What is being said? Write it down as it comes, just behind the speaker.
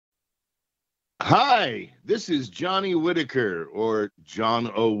Hi, this is Johnny Whitaker, or John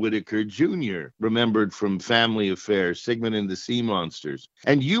O. Whitaker Jr., remembered from Family Affairs, Sigmund and the Sea Monsters.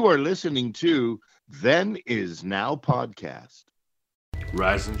 And you are listening to Then Is Now podcast.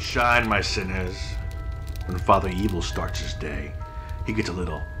 Rise and shine, my sinners. When Father Evil starts his day, he gets a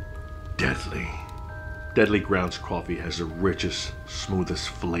little deadly. Deadly Grounds coffee has the richest, smoothest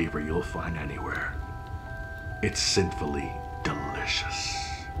flavor you'll find anywhere. It's sinfully delicious.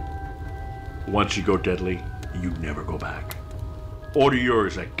 Once you go deadly, you never go back. Order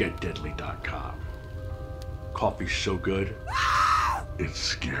yours at getdeadly.com. Coffee's so good, it's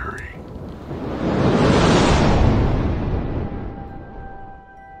scary.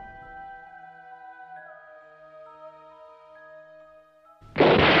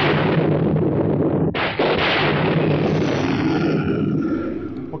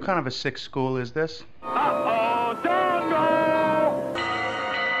 What kind of a sick school is this? Uh-oh, don't know!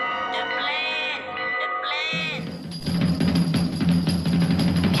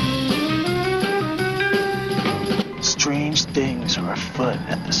 Strange things are afoot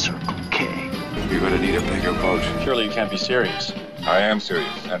at the Circle K. You're gonna need a bigger boat. Surely you can't be serious. I am serious,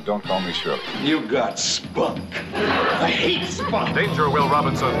 and don't call me Shirley. You got spunk. I hate spunk. Danger, Will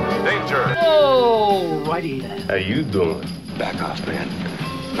Robinson. Danger. Oh, righty then. How you doing? Back off, man.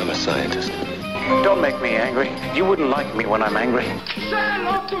 I'm a scientist. Don't make me angry. You wouldn't like me when I'm angry. Say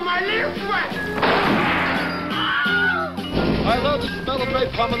hello to my little friend! I love the smell of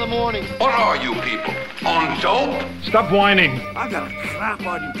napalm in the morning. What are you people? On dope? Stop whining. I got a crap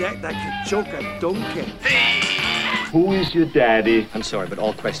on deck that can choke a donkey. Who is your daddy? I'm sorry, but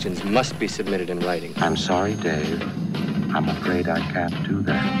all questions must be submitted in writing. I'm sorry, Dave. I'm afraid I can't do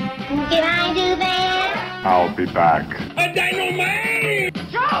that. Can I do that? I'll be back. A dynamite!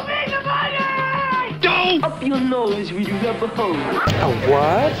 Show me the money! Don't! Up your nose with your rubber hose. A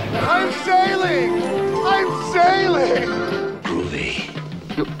what? I'm sailing! I'm sailing! Groovy.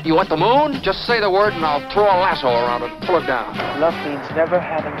 You want the moon? Just say the word and I'll throw a lasso around it and pull it down. Love means never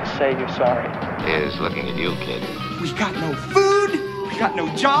having to say you're sorry. Here's looking at you, kid. We got no food. We got no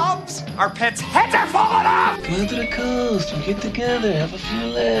jobs. Our pets' heads are falling off. Come to the coast. We get together. Have a few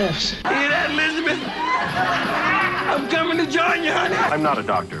laughs. Hear that, Elizabeth? I'm coming to join you, honey. I'm not a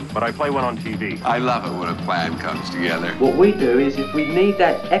doctor, but I play one on TV. I love it when a plan comes together. What we do is if we need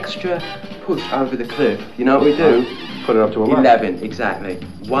that extra push over the cliff, you know what we do? Put it up to 11, exactly.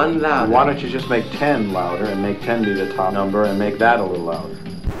 One louder. Why don't you just make 10 louder and make 10 be the top number and make that a little louder?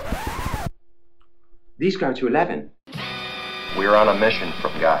 These go to 11. We're on a mission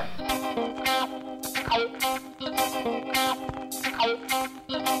from God.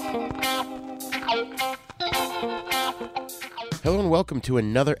 Hello and welcome to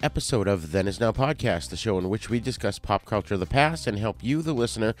another episode of Then Is Now podcast, the show in which we discuss pop culture of the past and help you, the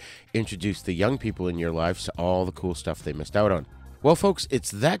listener, introduce the young people in your lives to all the cool stuff they missed out on. Well, folks,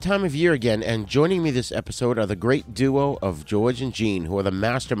 it's that time of year again, and joining me this episode are the great duo of George and Gene, who are the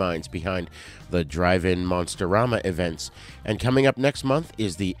masterminds behind the Drive-In Monster-Rama events. And coming up next month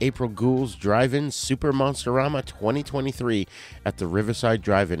is the April Ghouls Drive-In Super Monster-Rama 2023 at the Riverside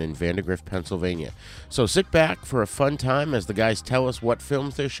Drive-In in Vandergrift, Pennsylvania. So sit back for a fun time as the guys tell us what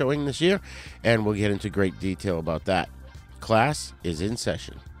films they're showing this year, and we'll get into great detail about that. Class is in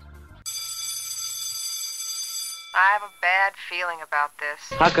session. I have a bad feeling about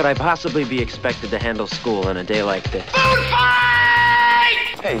this. How could I possibly be expected to handle school on a day like this? Food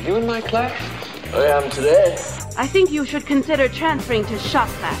fight! Hey, you in my class? I am today. I think you should consider transferring to shop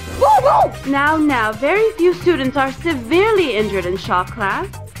class. Now, very few students are severely injured in shop class.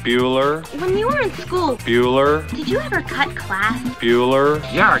 Bueller. When you were in school, Bueller. did you ever cut class? Bueller.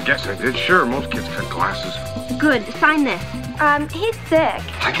 Yeah, I guess I did. Sure, most kids cut classes. Good, sign this. He's sick.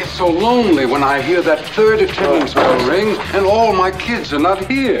 I get so lonely when I hear that third attendance bell ring and all my kids are not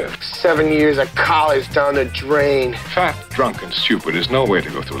here. 7 years of college down the drain. Fat, drunk, and stupid is no way to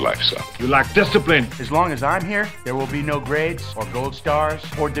go through life, son. You lack discipline. As long as I'm here, there will be no grades or gold stars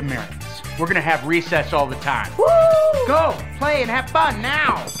or demerits. We're gonna have recess all the time. Woo! Go, play, and have fun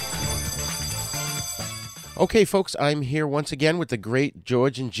now. Okay, folks, I'm here once again with the great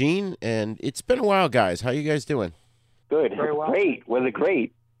George and Gene, and it's been a while, guys. How you guys doing? Good. Very well. Great. With a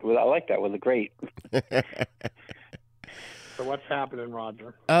great. I like that. With a great. So what's happening,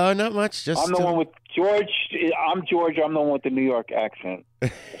 Roger? Not much. Just I'm the one with George. I'm George. I'm the one with the New York accent.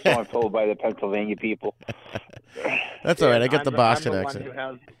 So I'm told by the Pennsylvania people. That's all right. I get the Boston accent.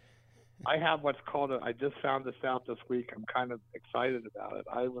 I have what's called I just found this out this week. I'm kind of excited about it.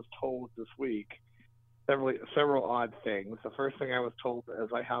 I was told this week several odd things. The first thing I was told is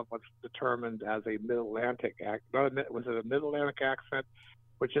I have what's determined as a Mid-Atlantic accent. Was it a Mid-Atlantic accent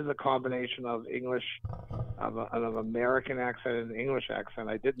which is a combination of English, of an American accent and an English accent.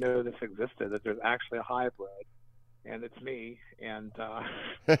 I didn't know this existed, that there's actually a hybrid, and it's me. And I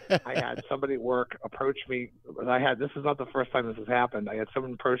had somebody at work approach me. This is not the first time this has happened. I had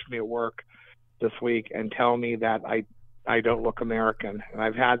someone approach me at work this week and tell me that I don't look American. And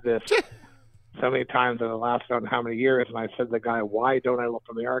I've had this so many times in the last I don't know how many years. And I said to the guy, why don't I look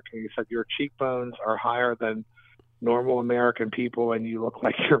American? He said, your cheekbones are higher than normal American people and you look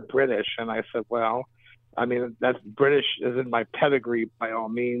like you're British. And I said, well, I mean, that's British is in my pedigree by all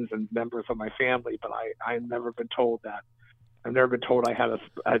means and members of my family, but I've never been told that. I've never been told I had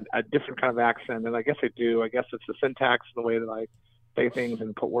a different kind of accent, and I guess I do. I guess it's the syntax and the way that I say things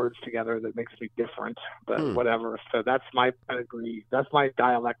and put words together that makes me different, but whatever. So that's my pedigree. That's my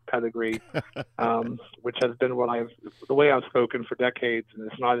dialect pedigree, which has been the way I've spoken for decades, and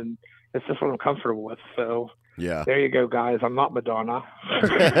it's just what I'm comfortable with. So yeah, there you go, guys. I'm not Madonna.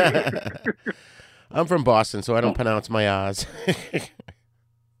 I'm from Boston, so I don't pronounce my R's.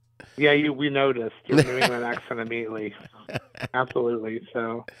 Yeah, we noticed your New England accent immediately. Absolutely.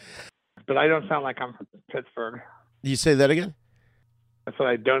 So, but I don't sound like I'm from Pittsburgh. You say that again? I said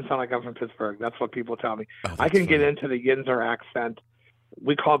I don't sound like I'm from Pittsburgh. That's what people tell me. Oh, I can get into the Yinzer accent.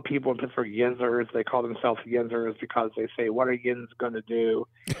 We call people in Pittsburgh Yinzers. They call themselves Yinzers because they say, "What are Yins going to do?"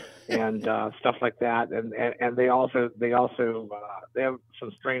 and stuff like that. And they have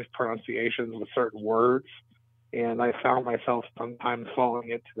some strange pronunciations with certain words. And I found myself sometimes falling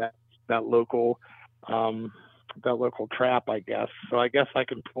into that local trap, I guess. So I guess I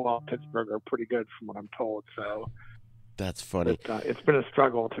can pull off Pittsburgh pretty good from what I'm told. So that's funny. It's been a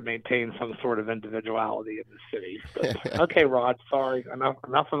struggle to maintain some sort of individuality in the city. But, okay, Rod, sorry.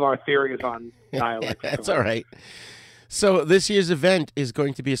 Enough of our theories on dialects. That's all right. So this year's event is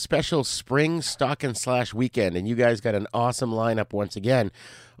going to be a special spring stock and slash weekend, and you guys got an awesome lineup once again.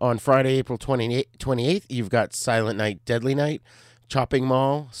 On Friday, April 28th, you've got Silent Night, Deadly Night, Chopping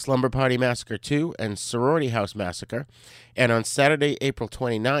Mall, Slumber Party Massacre 2, and Sorority House Massacre. And on Saturday, April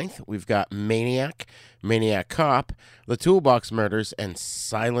 29th, we've got Maniac, Maniac Cop, The Toolbox Murders, and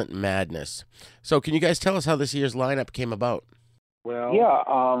Silent Madness. So can you guys tell us how this year's lineup came about? Well,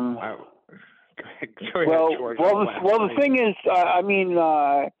 yeah. The thing is,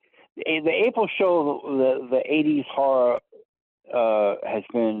 the April show, the 80s horror has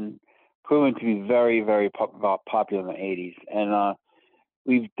been proven to be very, very popular in the 80s. And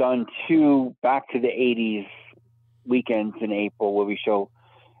we've done 2 back to the 80s weekends in April where we show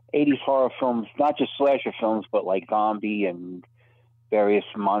 80s horror films, not just slasher films, but like zombie and various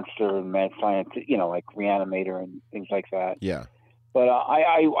monster and mad science, like Reanimator and things like that. Yeah. But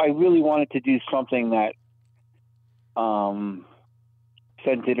I really wanted to do something that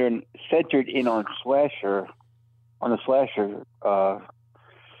centered in on the slasher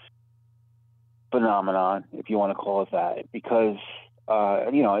phenomenon, if you want to call it that, because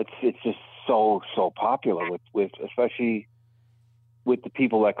it's just so popular with especially with the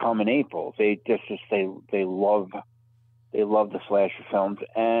people that come in April. They love the slasher films,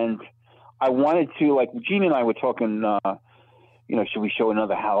 and I wanted to, like Gene and I were talking. Should we show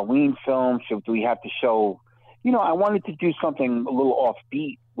another Halloween film? Do we have to show? I wanted to do something a little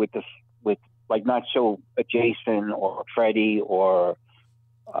offbeat with like not show a Jason or a Freddy or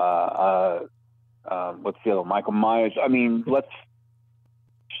what's the other, Michael Myers. I mean, let's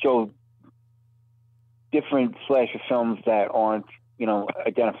show different slasher films that aren't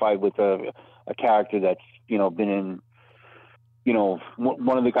identified with a character that's been in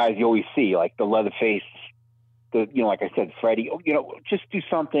one of the guys you always see, like the Leatherface. Like I said, Freddy, just do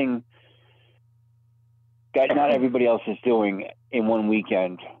something that not everybody else is doing in one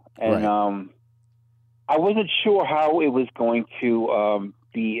weekend. And right. I wasn't sure how it was going to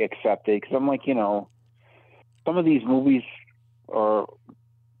be accepted, because I'm like, some of these movies are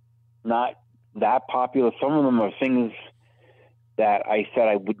not that popular. Some of them are things that I said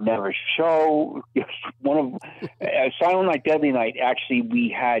I would never show. One of Silent Night, Deadly Night, actually, we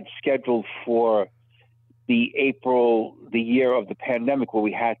had scheduled for the year of the pandemic, where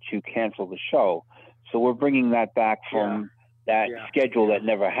we had to cancel the show. So we're bringing that back from that schedule that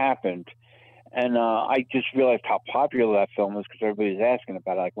never happened. And I just realized how popular that film was, because everybody's asking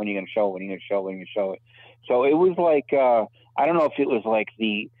about it, like, when are you going to show it? When are you going to show it? When are you going to show it? So it was like, I don't know if it was like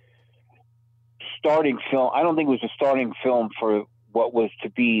the starting film. I don't think it was the starting film for what was to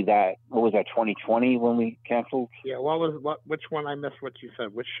be that, 2020 when we canceled? Yeah, which one? I missed what you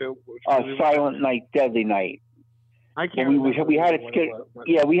said. Which show? Silent Night, Deadly Night. I can't remember. We had it scheduled.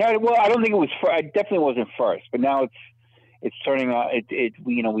 Yeah, we had it. Well, I don't think it was. It definitely wasn't first, but now it's turning out.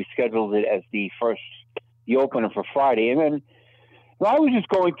 We scheduled it as the opener for Friday, and Well, I was just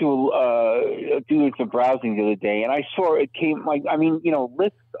going through doing some browsing the other day, and I saw it came like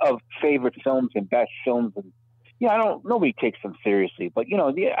lists of favorite films and best films, and nobody takes them seriously, but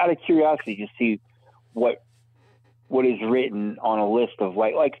out of curiosity, you see what is written on a list of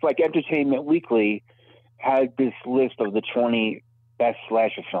like Entertainment Weekly had this list of the 20 best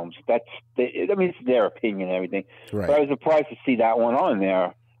slasher films. It's their opinion and everything, right. But I was surprised to see that one on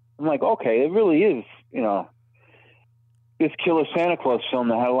there. I'm like, okay, it really is, this Killer Santa Claus film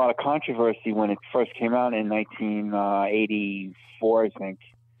that had a lot of controversy when it first came out in 1984, I think.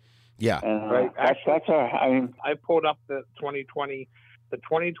 Yeah. And, right. I pulled up the 2020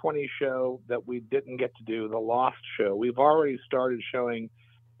 show that we didn't get to do, the Lost show. We've already shown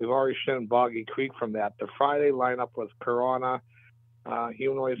Boggy Creek from that. The Friday lineup was Piranha,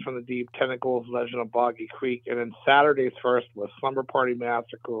 Humanoids from the Deep, Tentacles, Legend of Boggy Creek, and then Saturday's first was Slumber Party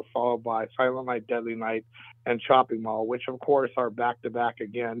Massacre, followed by Silent Night, Deadly Night, and Chopping Mall, which of course are back to back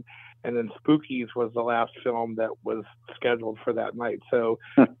again. And then Spookies was the last film that was scheduled for that night. So,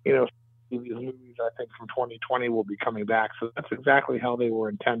 these movies I think from 2020 will be coming back. So that's exactly how they were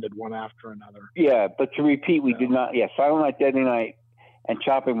intended, one after another. Yeah, but to repeat, we did not. Yeah, Silent Night, Deadly Night, and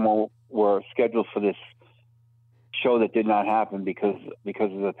Chopping Mall were scheduled for this show that did not happen because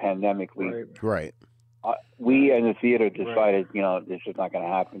of the pandemic. Right. We and the theater decided, this is not going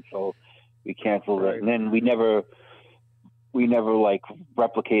to happen, so we canceled it. And then we never like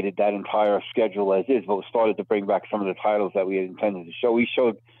replicated that entire schedule as is, but we started to bring back some of the titles that we had intended to show. We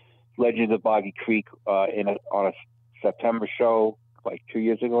showed Legends of Boggy Creek on a September show like 2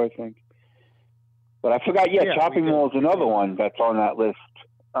 years ago, I think. But I forgot. Chopping Mall is another one that's on that list.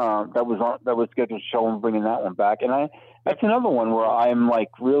 That was scheduled to show and bringing that one back, and that's another one where I'm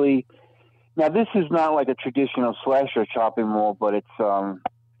like really. Now this is not like a traditional slasher Chopping Mall, but it's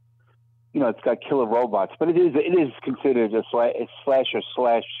it's got killer robots, but it is considered a slasher /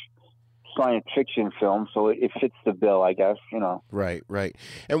 science fiction film, so it fits the bill, I guess. Right.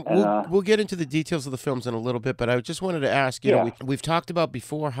 And we'll get into the details of the films in a little bit, but I just wanted to ask. We've talked about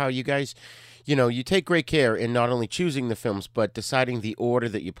before how you guys. You take great care in not only choosing the films, but deciding the order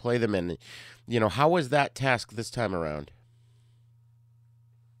that you play them in. How was that task this time around?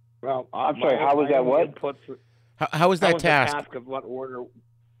 Well, I'm sorry, how was that what? How was that task? The task of what order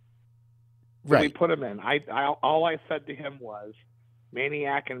we put them in? All I said to him was,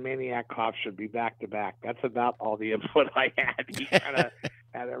 Maniac and Maniac Cop should be back to back. That's about all the input I had. He kind of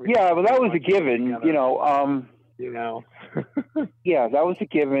had everything. Yeah, but that was a given, yeah, that was a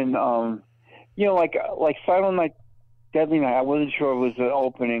given. Like Silent Night, Deadly Night, I wasn't sure it was an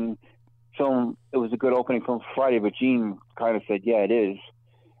opening film. It was a good opening film for Friday, but Gene kind of said, yeah, it is.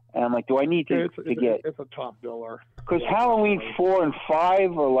 And I'm like, do I need to get... It's a top biller. Because Halloween 4 and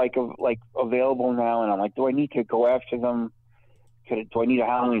 5 are like available now, and I'm like, do I need to go after them? Do I need a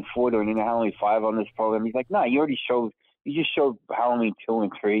Halloween 4? Do I need a Halloween 5 on this program? He's like, no, you just showed Halloween 2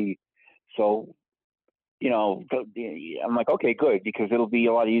 and 3. So, I'm like, okay, good, because it'll be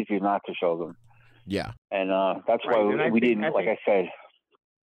a lot easier not to show them. Yeah. And that's why we didn't, like I said,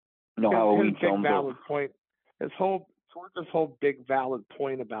 Halloween films. Valid point. This whole big valid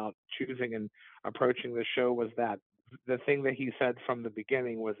point about choosing and approaching the show was that the thing that he said from the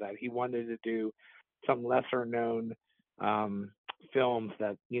beginning was that he wanted to do some lesser known films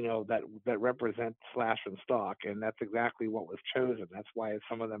that that represent slash and stock, and that's exactly what was chosen. That's why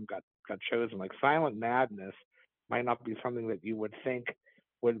some of them got chosen. Like Silent Madness might not be something that you would think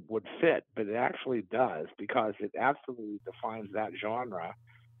would fit, but it actually does, because it absolutely defines that genre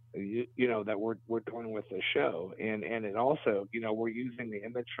that we're doing with the show, and it also we're using the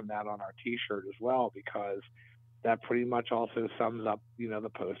image from that on our T-shirt as well, because that pretty much also sums up the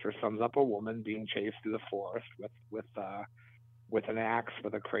poster sums up a woman being chased through the forest with an axe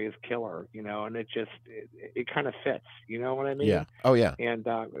with a crazed killer, and it just it kind of fits, you know what I mean? Yeah. Oh yeah. And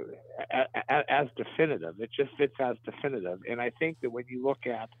as definitive, it just fits as definitive. And I think that when you look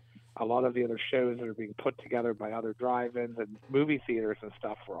at a lot of the other shows that are being put together by other drive-ins and movie theaters and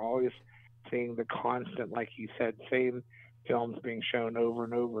stuff, we're always seeing the constant, like you said, same films being shown over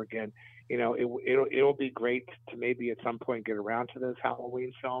and over again. It'll be great to maybe at some point get around to those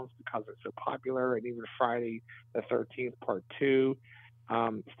Halloween films because they're so popular, and even Friday the 13th Part 2,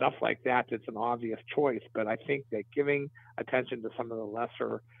 stuff like that. It's an obvious choice, but I think that giving attention to some of the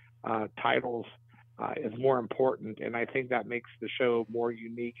lesser titles is more important, and I think that makes the show more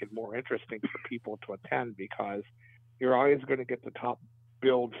unique and more interesting for people to attend, because you're always going to get the top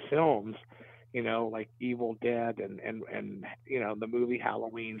billed films, like Evil Dead and the movie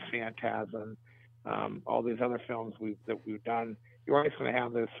Halloween, Phantasm, all these other films that we've done you're always going to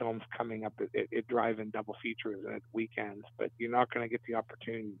have those films coming up at drive-in double features and at weekends, but you're not going to get the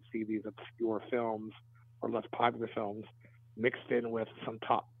opportunity to see these obscure films or less popular films mixed in with some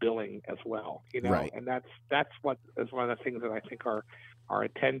top billing as well, you know. Right. And that's what is one of the things that I think our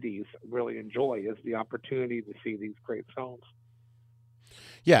attendees really enjoy, is the opportunity to see these great films.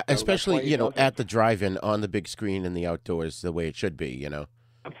 Yeah, So especially, you know, at the drive-in on the big screen in the outdoors, the way it should be, you know.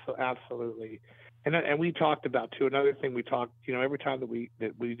 Absolutely. And we talked about too, another thing we talked, you know, every time that we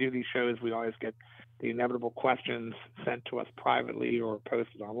do these shows, we always get the inevitable questions sent to us privately or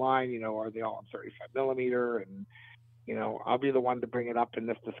posted online, you know, are they all on 35 millimeter? And, you know, I'll be the one to bring it up in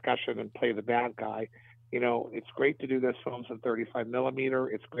this discussion and play the bad guy. You know, it's great to do those films in 35 millimeter.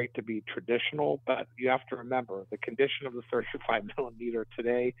 It's great to be traditional, but you have to remember the condition of the 35 millimeter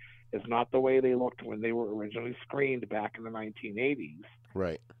today is not the way they looked when they were originally screened back in the 1980s.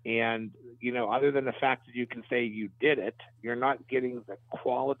 Right. And, you know, other than the fact that you can say you did it, you're not getting the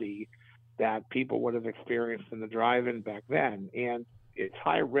quality that people would have experienced in the drive-in back then. And it's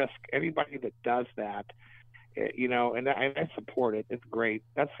high risk. Anybody that does that, you know, and I support it. It's great.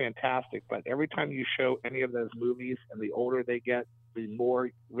 That's fantastic. But every time you show any of those movies, and the older they get, the more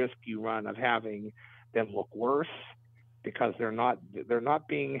risk you run of having them look worse, because they're not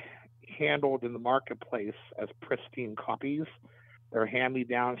being handled in the marketplace as pristine copies. They're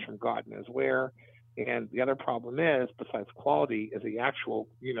hand-me-downs from God knows where. And the other problem is, besides quality, is the actual,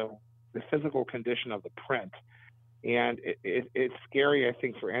 you know, the physical condition of the print. And it's scary, I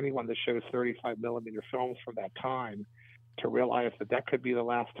think, for anyone that shows 35 millimeter films from that time to realize that that could be the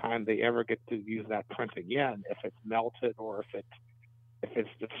last time they ever get to use that print again, if it's melted or if it's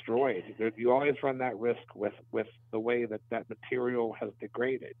destroyed. You always run that risk with the way that material has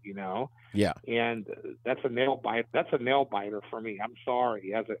degraded, you know? Yeah. And that's a nail bite. That's a nail biter for me. I'm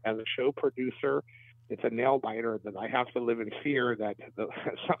sorry. As a show producer, it's a nail biter that I have to live in fear that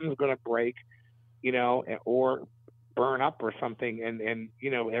something's going to break, you know, or burn up or something, and you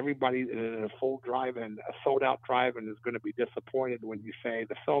know, everybody in a full drive-in, a sold-out drive-in, is going to be disappointed when you say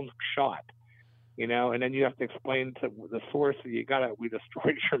the film's shot, you know, and then you have to explain to the source that we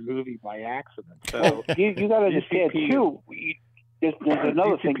destroyed your movie by accident. So you got to understand too. There's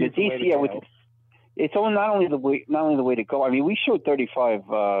another thing. The DC, it's not only the way to go. I mean, we showed 35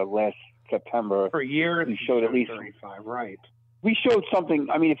 last September. For years, we showed at least 35, right? We showed something.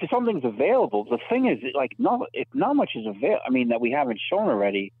 I mean, if something's available, the thing is, like, if not much is available. I mean, that we haven't shown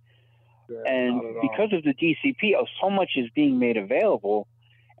already, and because of the DCP, so much is being made available.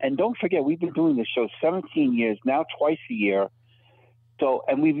 And don't forget, we've been doing this show 17 years now, twice a year. So,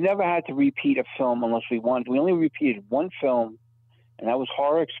 and we've never had to repeat a film unless we wanted. We only repeated one film, and that was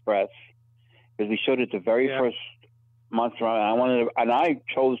Horror Express, because we showed it the very first Monster-Rama. I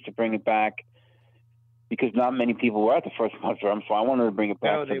chose to bring it back, because not many people were at the first Monster-Rama, so I wanted to bring it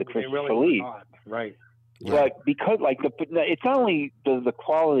back to the Christopher Lee. Right. But because, like, it's not only the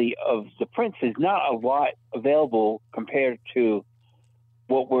quality of the prints, there's not a lot available compared to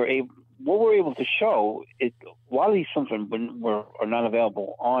what we're able to show. A lot of these films are not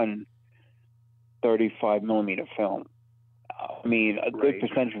available on 35 millimeter film. I mean, a good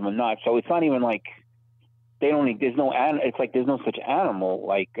percentage of them are not. So it's not even like there's no such animal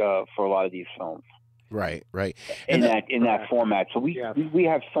like for a lot of these films. Right. In that format. So we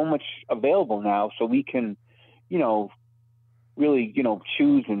have so much available now, so we can, you know, really, you know,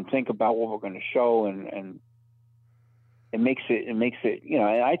 choose and think about what we're going to show, and it makes it, you know.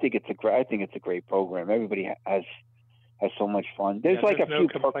 And I think it's a great program. Everybody has so much fun. There's a few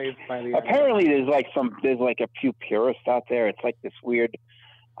complaints by the apparently there's a few purists out there. It's like this weird,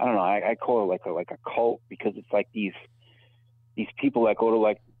 I don't know. I call it like a cult, because it's like these people that go to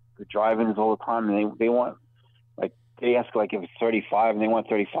like the drive-ins all the time, and they want, like, they ask like if it's 35 and they want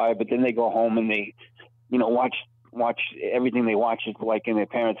 35, but then they go home and they, you know, watch everything they watch is like in their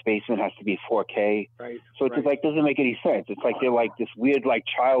parents' basement has to be 4K. Right. So it's just like, doesn't make any sense. It's like they're like this weird like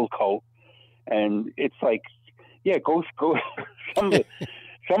child cult, and it's like, yeah, go some of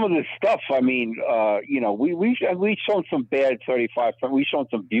the stuff. I mean, you know, we shown some bad 35. We've shown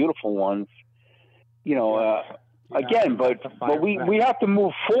some beautiful ones. You know. Again, but we have to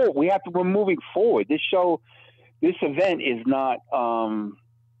move forward. We're moving forward. This event is not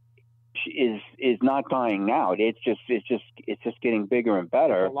not dying out. It's just getting bigger and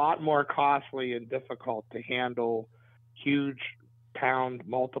better. It's a lot more costly and difficult to handle huge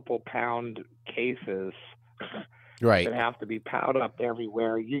multiple pound cases. Right. That have to be piled up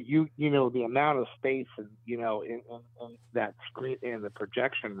everywhere. You know, the amount of space, and you know, in that screen in the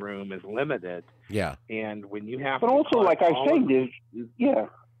projection room is limited. Yeah. And when you have, but also, like I was saying,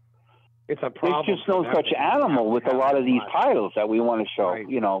 it's a problem. There's just no such animal with a lot of these titles that we want to show, right.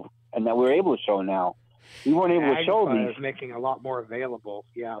 And that we're able to show now. We weren't able to show these. Is making a lot more available.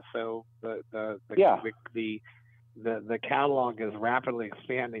 Yeah, so the catalog is rapidly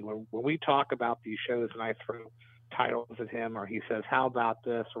expanding. When we talk about these shows and I throw titles at him or he says, how about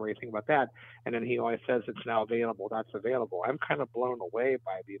this or anything about that, and then he always says it's now available, that's available. I'm kind of blown away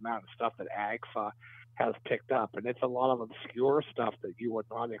by the amount of stuff that AGFA has picked up, and it's a lot of obscure stuff that you would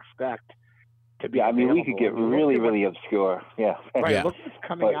not expect to be available. We could get really obscure. Yeah. Right. Yeah. Look what's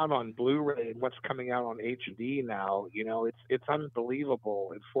coming out on Blu-ray and what's coming out on HD now. It's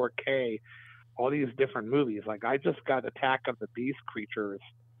unbelievable in 4K. All these different movies. Like I just got Attack of the Beast Creatures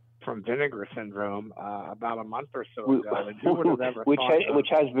from Vinegar Syndrome about a month or so ago. And who would have ever thought which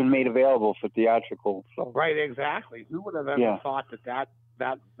has been made available for theatrical. So. Right, exactly. Who would have ever thought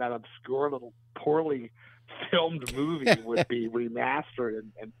that obscure little poorly filmed movie would be remastered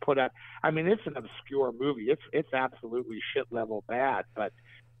and put out? I mean, it's an obscure movie. It's absolutely shit level bad, but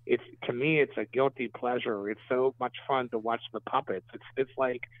to me it's a guilty pleasure. It's so much fun to watch the puppets. It's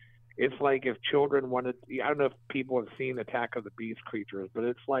like if children wanted. I don't know if people have seen Attack of the Beast Creatures, but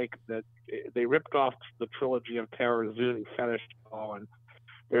it's like that they ripped off the trilogy of Terror Zuni Fetish Doll, and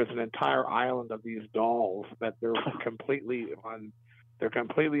there's an entire island of these dolls that they're completely on. They're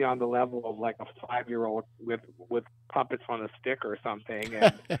completely on the level of like a 5-year-old with puppets on a stick or something,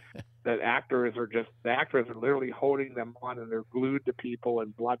 and the actors are literally holding them on, and they're glued to people,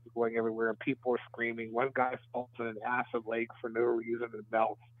 and blood's going everywhere, and people are screaming. One guy falls in an acid lake for no reason and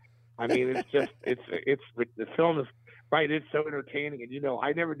melts. I mean, it's just the film is right. It's so entertaining, and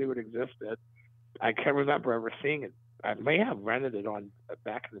I never knew it existed. I can't remember ever seeing it. I may have rented it on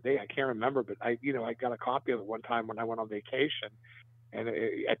back in the day. I can't remember, but I got a copy of it one time when I went on vacation. And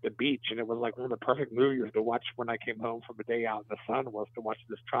at the beach, and it was like one of the perfect movies to watch when I came home from a day out in the sun, was to watch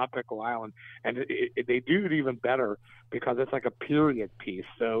this tropical island. And they do it even better because it's like a period piece.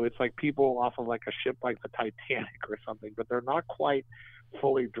 So it's like people off of like a ship like the Titanic or something, but they're not quite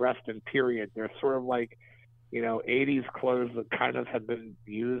fully dressed in period. They're sort of like 80s clothes that kind of have been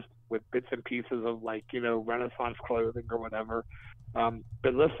used with bits and pieces of like Renaissance clothing or whatever.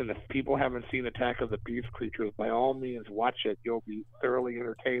 But listen, if people haven't seen Attack of the Beast Creatures, by all means watch it. You'll be thoroughly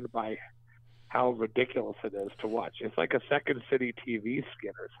entertained by how ridiculous it is to watch. It's like a Second City TV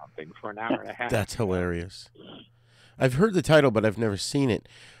skit or something for an hour and a half. That's hilarious. I've heard the title, but I've never seen it.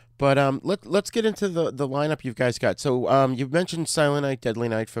 But let's get into the lineup you guys got. So you've mentioned Silent Night, Deadly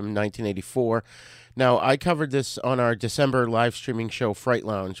Night from 1984. Now, I covered this on our December live streaming show, Fright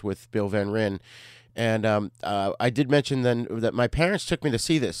Lounge, with Bill Van Ryn. And I did mention then that my parents took me to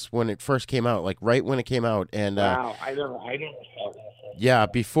see this when it first came out, like right when it came out. And wow, I never saw this. Yeah,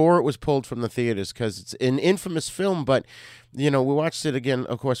 before it was pulled from the theaters, because it's an infamous film. But we watched it again,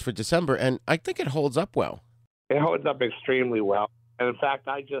 of course, for December, and I think it holds up well. It holds up extremely well. And in fact,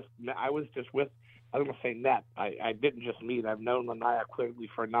 I was going to say met. I didn't just meet. I've known Lanaya Quigley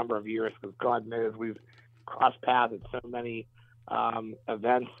for a number of years because God knows we've crossed paths at so many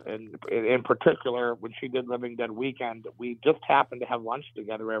events, and in particular when she did Living Dead Weekend, we just happened to have lunch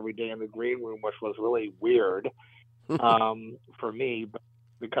together every day in the green room, which was really weird for me, but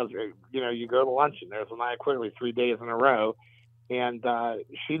because you go to lunch and there's Lanaya Quigley 3 days in a row, and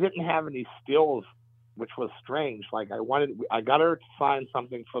she didn't have any stills, which was strange. Like I got her to sign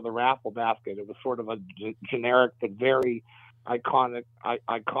something for the raffle basket. It was sort of a generic but very iconic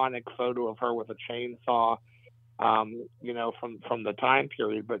photo of her with a chainsaw. From the time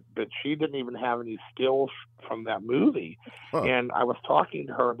period, but she didn't even have any stills from that movie. Huh. And I was talking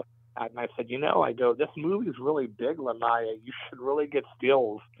to her about that, and I said, this movie's really big, Lanaya. You should really get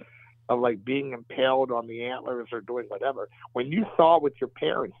stills of like being impaled on the antlers or doing whatever. When you saw it with your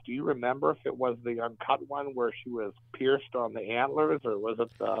parents, do you remember if it was the uncut one where she was pierced on the antlers, or was it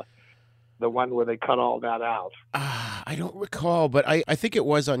the one where they cut all that out? I don't recall, but I think it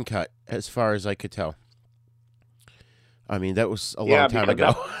was uncut as far as I could tell. I mean, that was a long time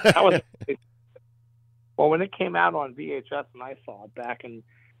ago. That was well, when it came out on VHS and I saw it back in,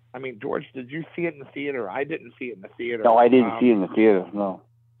 George, did you see it in the theater? I didn't see it in the theater. No, I didn't see it in the theater, no.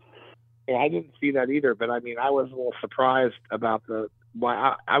 Yeah, I didn't see that either, but I was a little surprised about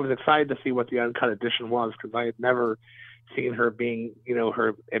I was excited to see what the uncut edition was, because I had never seen her being,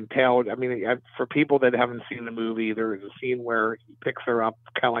 her impaled. For people that haven't seen the movie, there is a scene where he picks her up,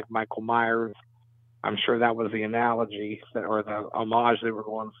 kind of like Michael Myers. I'm sure that was the analogy or the homage they were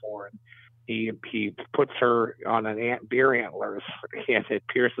going for. he puts her on deer antlers, and it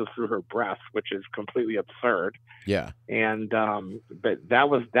pierces through her breast, which is completely absurd. Yeah. And but that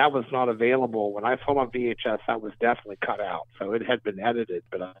was not available when I saw it on VHS. That was definitely cut out, so it had been edited.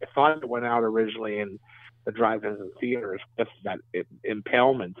 But I thought it went out originally in the drive-ins and theaters. Just that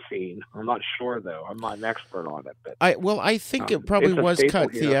impalement scene. I'm not sure though. I'm not an expert on it. But I think it probably was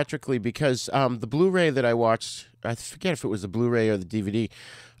cut here. theatrically because the Blu-ray that I watched, I forget if it was the Blu-ray or the DVD.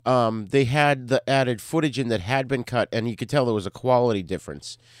 They had the added footage in that had been cut, and you could tell there was a quality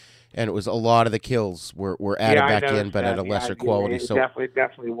difference. And it was a lot of the kills were added back in, but at a lesser quality. It so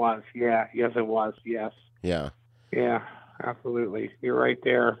definitely was. Yeah. Yes, it was. Yes. Yeah. Yeah. Absolutely. You're right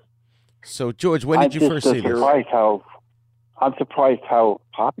there. So, George, when did you first see this? I'm surprised how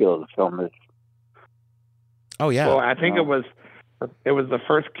popular the film is. Oh yeah. Well, I think it was the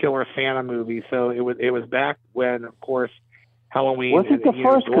first Killer Santa movie. So it was back when, of course, Halloween. Was it the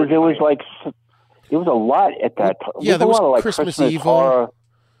first? Because it was like it was a lot at that time. Yeah, there was a lot of, like, Christmas Evil. horror.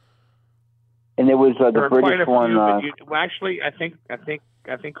 And there was the British one. Actually, I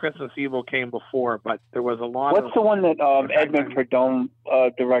think Christmas Evil came before, but there was a lot. What's the one that Edmund Perdome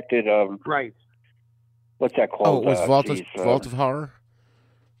directed? Right. What's that called? Oh, it was Vault of Horror.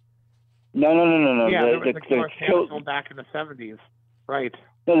 No. Yeah, there was a Killer Santa film back in the 70s. Right.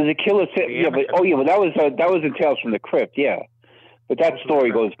 No, there's a Killer Santa. Yeah, but that was in Tales from the Crypt. Yeah, but that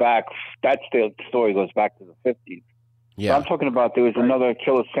story goes back. That story goes back to the 50s. Yeah, so I'm talking about there was another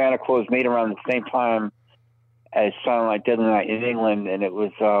Killer Santa Claus made around the same time as Silent Night, Deadly Night in England, and it was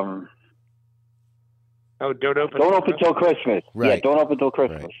Don't Open Till Christmas. Right. Yeah, Don't Open Till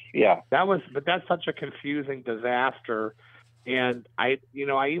Christmas. Right. Yeah. But that's such a confusing disaster. And I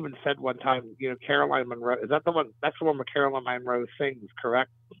even said one time, Caroline Monroe, is that the one? That's the one where Caroline Monroe sings,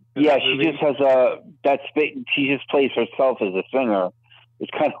 correct? Yeah, she just has she just plays herself as a singer. It's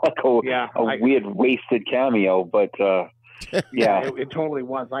kind of like a weird wasted cameo, but yeah, it totally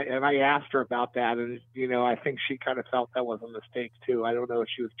was. I asked her about that, and I think she kind of felt that was a mistake too. I don't know if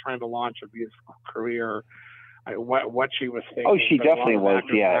she was trying to launch a musical career, what she was thinking. Oh, she definitely was.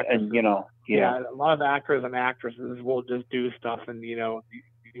 Yeah, and a lot of actors and actresses will just do stuff, and you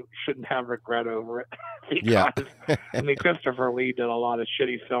shouldn't have regret over it. Because, I mean, Christopher Lee did a lot of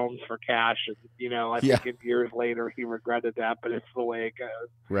shitty films for cash, and I think years later he regretted that, but it's the way it goes.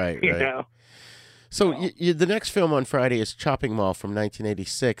 Right. You know? So the next film on Friday is Chopping Mall from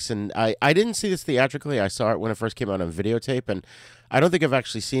 1986, and I didn't see this theatrically. I saw it when it first came out on videotape, and I don't think I've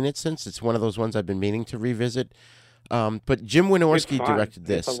actually seen it since. It's one of those ones I've been meaning to revisit. But Jim Wynorski directed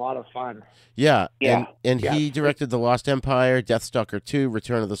this. It's a lot of fun. Yeah. And he directed The Lost Empire, Deathstalker 2,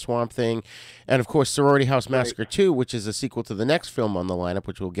 Return of the Swamp Thing, and of course Sorority House Massacre 2, which is a sequel to the next film on the lineup,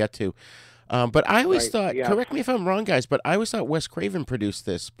 which we'll get to. But I always thought, correct me if I'm wrong, guys, but I always thought Wes Craven produced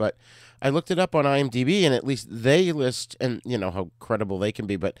this. But I looked it up on IMDb, and at least they list, and how credible they can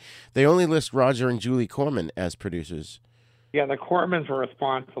be, but they only list Roger and Julie Corman as producers. Yeah, the Cormans were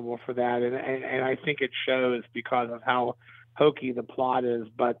responsible for that, and I think it shows because of how hokey the plot is.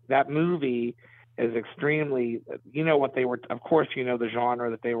 But that movie is extremely, what they were, of course, the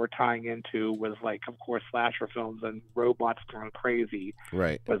genre that they were tying into was like, of course, slasher films and robots going crazy.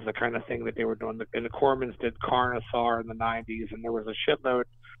 Right. Was the kind of thing that they were doing. And the Cormans did Carnosaur in the 90s, and there was a shitload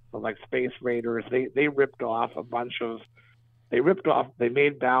of like Space Raiders. They ripped off a bunch of, they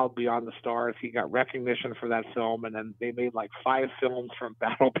made Battle Beyond the Stars. He got recognition for that film, and then they made like 5 films from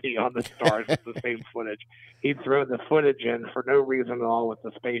Battle Beyond the Stars with the same footage. He'd throw the footage in for no reason at all with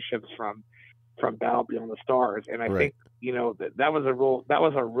the spaceships from Battle Beyond the Stars. And I think, that was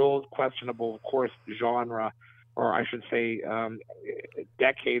a real questionable, of course, genre, or I should say,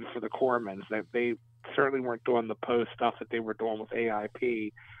 decade for the Cormans. They certainly weren't doing the post stuff that they were doing with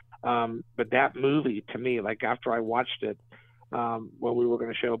AIP. But that movie, to me, like after I watched it, when we were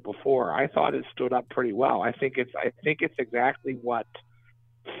going to show it before, I thought it stood up pretty well. I think it's exactly what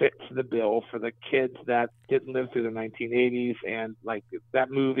fits the bill for the kids that didn't live through the 1980s. And like that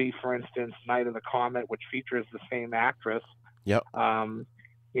movie, for instance, Night of the Comet, which features the same actress. Yep. And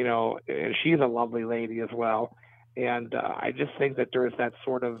she's a lovely lady as well. And I just think that there's that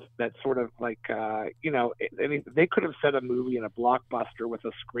sort of like, they could have set a movie in a blockbuster with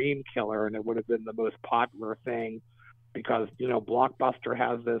a scream killer, and it would have been the most popular thing. Because Blockbuster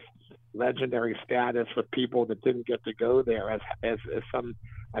has this legendary status with people that didn't get to go there as some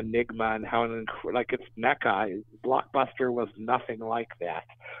enigma, and how like it's Mecca. Blockbuster was nothing like that.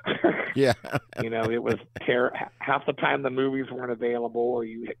 Yeah. It was half the time the movies weren't available, or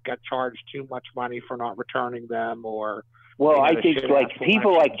you got charged too much money for not returning them, or I think like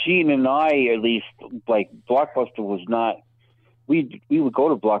people like Gene and I, at least, like Blockbuster was not. we would go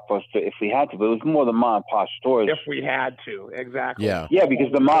to Blockbuster if we had to, but it was more the mom and pop stores. If we had to, exactly. Yeah. Yeah,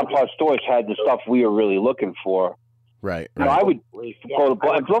 because the mom and pop stores had the stuff we were really looking for. Right. You know, I would go to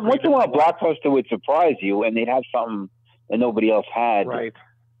once in a while. Blockbuster would surprise you, and they'd have something that nobody else had. Right.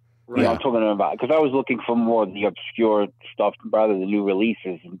 You know, I'm talking about because I was looking for more of the obscure stuff rather than new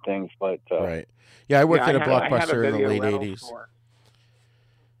releases and things. But right. Yeah, I worked at a Blockbuster in the late '80s. Store.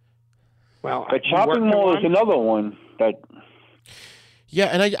 Well, but Shopping Mall is another one that. Yeah,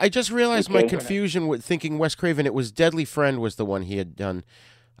 and I just realized my confusion with thinking Wes Craven. It was Deadly Friend was the one he had done,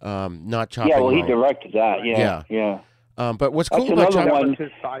 not Chopping Mall. Yeah, well, he directed that. Yeah. But what's That's cool about another one.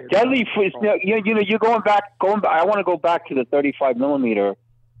 Deadly Friend. You know, you're going back. I want to go back to the 35 millimeter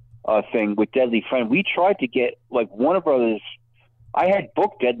thing with Deadly Friend. We tried to get like Warner Brothers. I had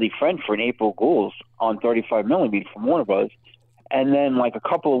booked Deadly Friend for an April Ghouls on 35 millimeter from Warner Brothers. And then, like a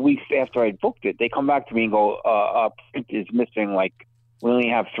couple of weeks after I booked it, they come back to me and go, print is missing. Like, we only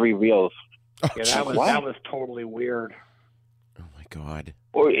have 3 reels. Yeah, that was totally weird. Oh my God!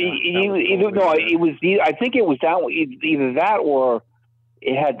 Or it was. I think it was either that or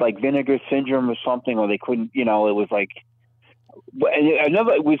it had like vinegar syndrome or something, or they couldn't. You know, it was like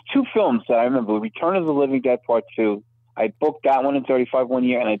another. It was 2 films that I remember: Return of the Living Dead Part 2. I booked that one in 35 one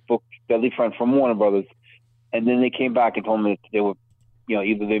year, and I booked Deadly Friend from Warner Brothers. And then they came back and told me that they were, you know,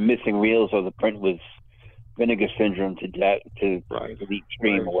 either they're missing reels or the print was vinegar syndrome to the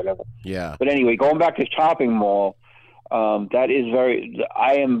extreme or whatever. Yeah. But anyway, going back to Shopping Mall, that is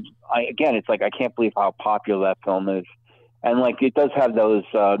again, it's like I can't believe how popular that film is, and like it does have those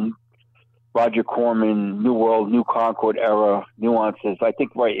Roger Corman, New World, New Concord era nuances. I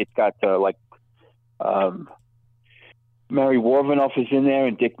think it's got Mary Warvinoff is in there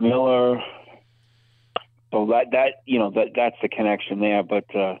and Dick Miller. So that's the connection there, but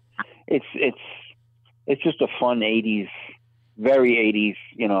it's just a fun '80s, very '80s,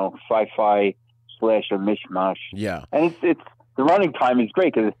 you know, sci-fi slasher mishmash. Yeah, and it's the running time is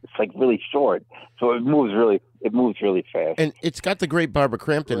great because it's like really short, so it moves really fast. And it's got the great Barbara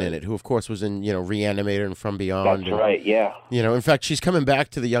Crampton in it, who of course was in Reanimator and From Beyond. That's right, yeah. You know, in fact, she's coming back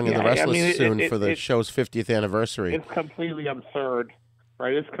to The Young and the Restless soon for the show's 50th anniversary. It's completely absurd.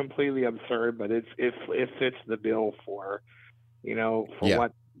 Right, it's completely absurd, but it fits the bill for,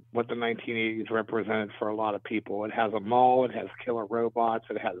 what the 1980s represented for a lot of people. It has a mall, it has killer robots,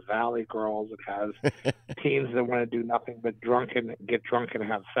 it has valley girls, it has teens that want to do nothing but get drunk and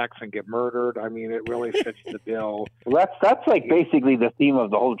have sex and get murdered. I mean, it really fits the bill. Well, that's like basically the theme of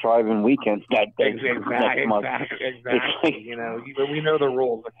the whole drive-in weekend. Exactly. You know, we know the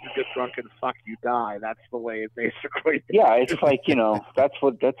rules. If you get drunk and fuck, you die. That's the way it basically is. Yeah, it's like, that's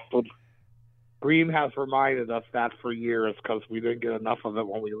what. Scream has reminded us that for years because we didn't get enough of it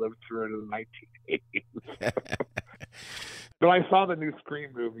when we lived through it in the 1980s. But I saw the new Scream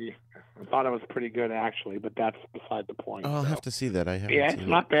movie. I thought it was pretty good, actually, but that's beside the point. Oh, I'll have to see that. I haven't seen it's it.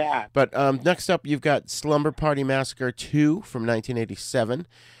 Not bad. But next up, you've got Slumber Party Massacre 2 from 1987,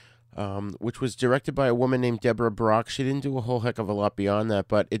 which was directed by a woman named Deborah Brock. She didn't do a whole heck of a lot beyond that,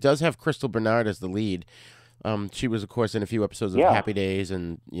 but it does have Crystal Bernard as the lead. She was, of course, in a few episodes of Happy Days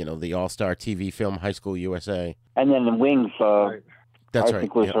and, the all-star TV film High School USA. And then The Wings, That's I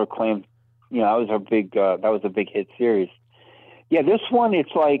think was her claim. That was her big, that was a big hit series. Yeah, this one, it's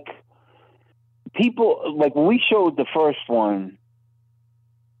like, people, like when we showed the first one,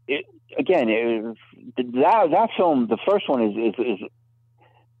 that film, the first one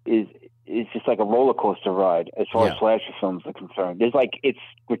is just like a roller coaster ride as far as slasher films are concerned. There's like, it's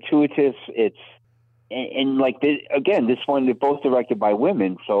gratuitous, and like this one, they're both directed by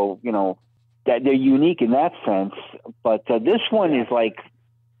women, so that they're unique in that sense. But this one is like,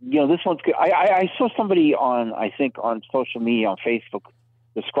 this one's good. I saw somebody on social media on Facebook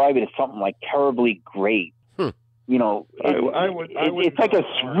describe it as something like terribly great. It's like a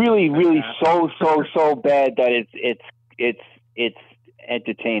really, really so bad that it's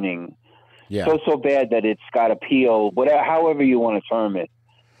entertaining. Yeah. So bad that it's got appeal. Whatever, however you want to term it.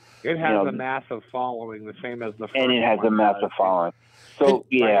 It has a massive following, the same as the first one. And it has a massive following. So,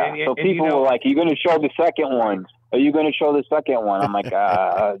 so people were like, are you going to show the second one? Are you going to show the second one? I'm like,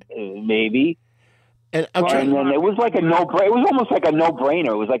 maybe. And then it was like it was almost like a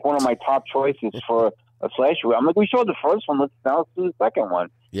no-brainer. It was like one of my top choices for a slasher. I'm like, we showed the first one. Let's do the second one.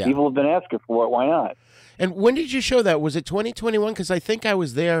 Yeah. People have been asking for it. Why not? And when did you show that? Was it 2021? Because I think I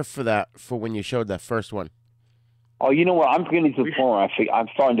was there for when you showed that first one. Oh, you know what? I'm getting to the point where I'm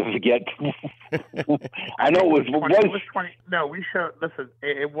starting to forget. I know it was 20. No, we showed. Listen,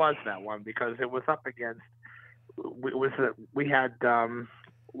 it was that one because it was up against. We had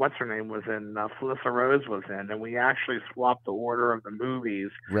what's her name was in, Felissa Rose was in, and we actually swapped the order of the movies.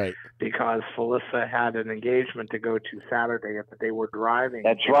 Right. Because Felissa had an engagement to go to Saturday, but they were driving.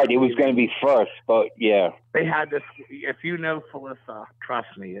 That's right. It was going to be first, but yeah. They had this. If you know Felissa,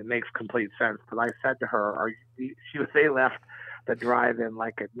 trust me, it makes complete sense. Because I said to her, they left the drive-in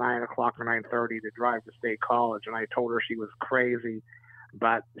like at 9 o'clock or 9:30 to drive to State College, and I told her she was crazy.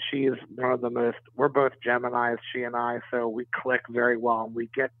 But she is one of the most, we're both Geminis, she and I, so we click very well, and we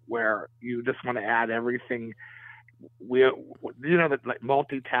get where you just want to add everything. That like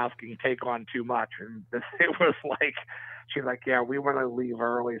multitasking take on too much, and it was like, she's like, yeah, we want to leave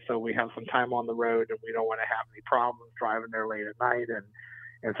early so we have some time on the road, and we don't want to have any problems driving there late at night,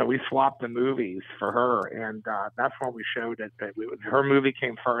 and so we swapped the movies for her, and that's when we showed it. That her movie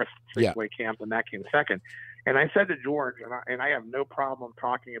came first, Sleepaway Camp, and that came second. And I said to George, and I have no problem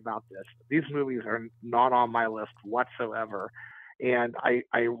talking about this, these movies are not on my list whatsoever. And I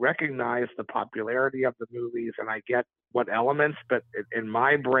recognize the popularity of the movies, and I get what elements, but in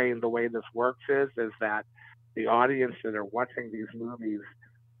my brain, the way this works is that the audience that are watching these movies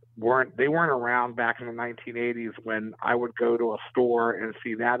weren't around back in the 1980s when I would go to a store and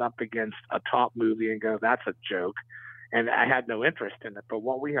see that up against a top movie and go, that's a joke. And I had no interest in it. But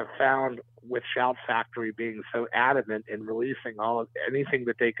what we have found with Shout Factory being so adamant in releasing anything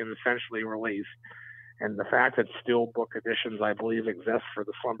that they can essentially release, and the fact that steelbook editions, I believe, exist for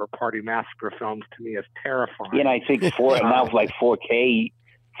the Slumber Party Massacre films, to me is terrifying. Yeah, and I think now like 4K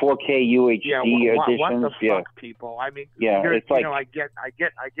UHD editions. What the fuck, people? I mean, it's like, I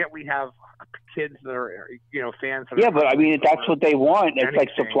get. We have kids that are, fans. Yeah, but I mean, that's what they want. It's like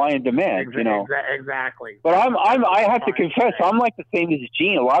supply and demand, Exactly. But I have to confess, I'm like the same as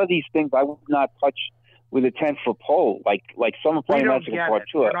Gene. A lot of these things I would not touch with a 10-foot pole, like Summer Party Massacre Part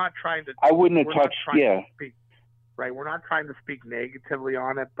 2. We're not trying to. I wouldn't have touched. Right. We're not trying to speak negatively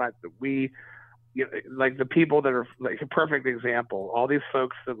on it, but like the people that are, like, a perfect example, all these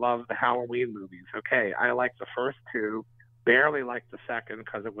folks that love the Halloween movies. Okay, I like the first two, barely like the second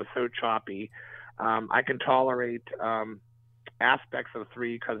because it was so choppy. I can tolerate aspects of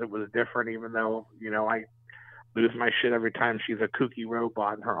 3 because it was different, even though, I lose my shit every time she's a kooky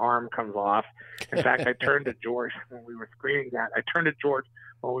robot and her arm comes off. In fact, I turned to George when we were screening that.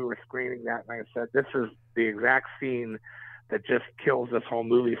 And I said, this is the exact scene that just kills this whole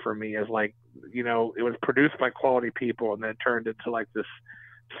movie for me. Is like, it was produced by quality people and then turned into like this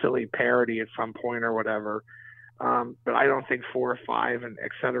silly parody at some point or whatever. But I don't think 4 or 5 and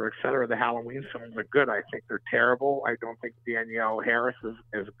et cetera, the Halloween films are good. I think they're terrible. I don't think Danielle Harris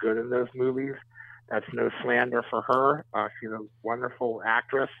is good in those movies. That's no slander for her. She's a wonderful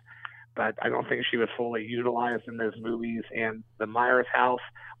actress, but I don't think she was fully utilized in those movies. And the Myers house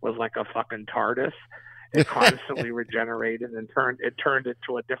was like a fucking TARDIS. It constantly regenerated and turned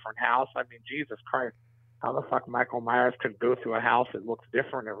into a different house. I mean, Jesus Christ, how the fuck Michael Myers could go through a house that looks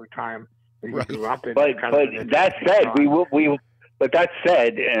different every time that he grew up in? But that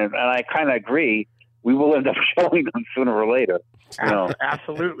said, and I kind of agree, we will end up showing them sooner or later.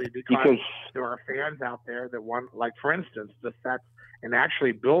 Absolutely, because there are fans out there that want, like, for instance, the sets, and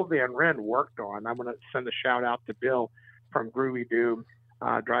actually Bill Van Ryn worked on, I'm going to send a shout out to Bill from Groovy Doom,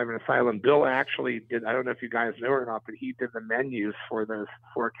 Driving Asylum. Bill actually did, I don't know if you guys know or not, but he did the menus for those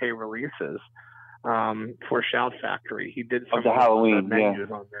 4K releases for Shout Factory. He did some of the Halloween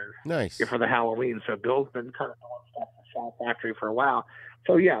menus on those. Nice. Yeah, for the Halloween. So Bill's been kind of doing stuff for Shout Factory for a while.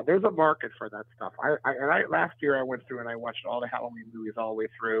 So yeah, there's a market for that stuff. Last year I went through and I watched all the Halloween movies all the way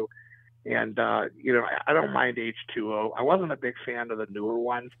through, and I don't mind H2O. I wasn't a big fan of the newer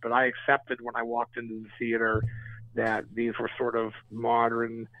ones, but I accepted when I walked into the theater that these were sort of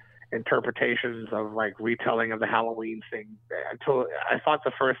modern interpretations of, like, retelling of the Halloween thing. Until I thought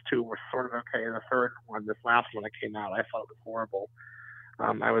the first 2 were sort of okay. The third one, this last one that came out, I thought it was horrible.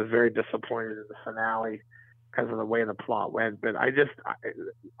 I was very disappointed in the finale because of the way the plot went. But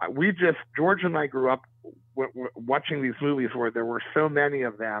George and I grew up watching these movies where there were so many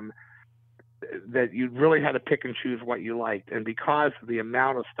of them that you really had to pick and choose what you liked. And because of the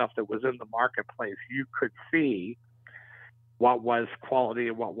amount of stuff that was in the marketplace, you could see what was quality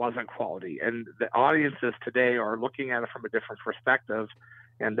and what wasn't quality. And the audiences today are looking at it from a different perspective,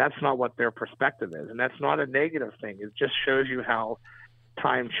 and that's not what their perspective is. And that's not a negative thing. It just shows you how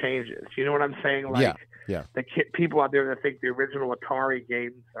time changes. You know what I'm saying? Like, yeah. The people out there that think the original Atari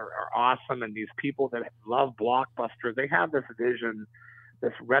games are awesome, and these people that love blockbusters, they have this vision,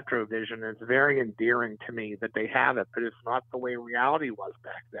 this retro vision, and it's very endearing to me that they have it, but it's not the way reality was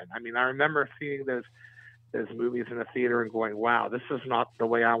back then. I mean, I remember seeing those movies in the theater and going, wow, this is not the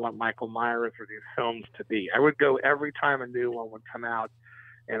way I want Michael Myers or these films to be. I would go every time a new one would come out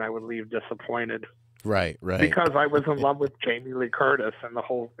and I would leave disappointed. Right. Because I was in love with Jamie Lee Curtis and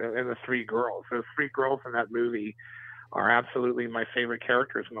the three girls. Those three girls in that movie are absolutely my favorite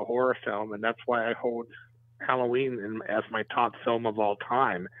characters in a horror film, and that's why I hold Halloween as my top film of all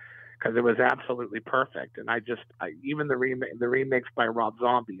time, because it was absolutely perfect. And even the remakes by Rob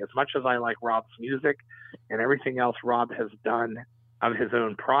Zombie, as much as I like Rob's music and everything else Rob has done of his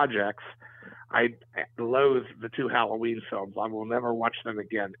own projects, I loathe the two Halloween films. I will never watch them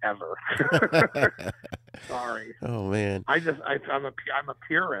again, ever. Sorry. Oh man. I'm a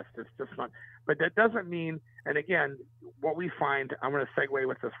purist. It's just not. But that doesn't mean. And again, what we find. I'm going to segue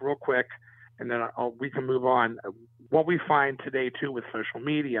with this real quick, and then we can move on. What we find today too with social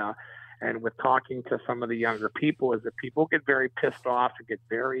media, and with talking to some of the younger people, is that people get very pissed off and get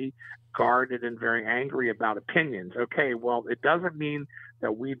very guarded and very angry about opinions. Okay, well, it doesn't mean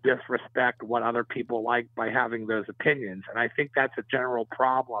that we disrespect what other people like by having those opinions. And I think that's a general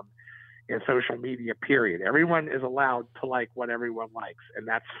problem in social media, period. Everyone is allowed to like what everyone likes, and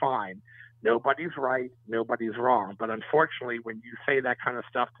that's fine. Nobody's right, nobody's wrong. But unfortunately, when you say that kind of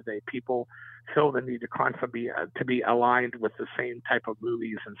stuff today, people feel the need to constantly to be aligned with the same type of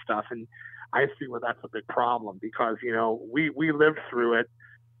movies and stuff. And I see where that's a big problem, because, we lived through it.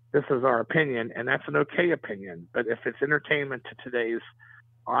 This is our opinion, and that's an okay opinion. But if it's entertainment to today's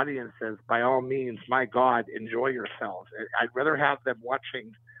audiences, by all means, my God, enjoy yourselves. I'd rather have them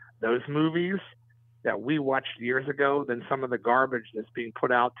watching those movies that we watched years ago than some of the garbage that's being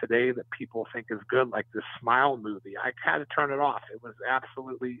put out today that people think is good, like this Smile movie. I had to turn it off. It was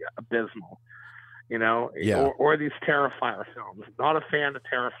absolutely abysmal, Yeah. Or these Terrifier films. Not a fan of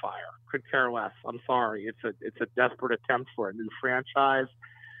Terrifier. Could care less. I'm sorry. It's a desperate attempt for a new franchise.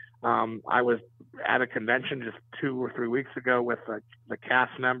 I was at a convention just 2 or 3 weeks ago with the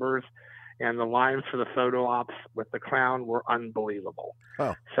cast members, and the lines for the photo ops with the clown were unbelievable.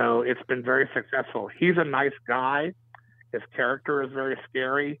 Oh. So it's been very successful. He's a nice guy. His character is very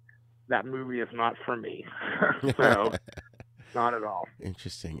scary. That movie is not for me. So not at all.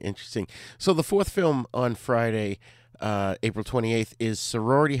 Interesting. So the fourth film on Friday, April 28th, is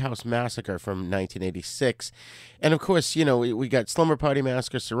Sorority House Massacre from 1986. And of course, we got Slumber Party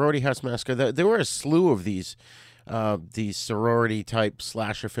Massacre, Sorority House Massacre. There were a slew of these sorority type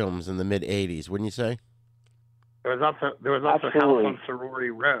slasher films in the mid 80s, wouldn't you say? There was also House on Sorority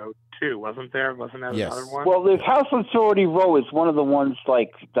Row too, wasn't there? Wasn't that Yes. another one? Well, there's House on Sorority Row is one of the ones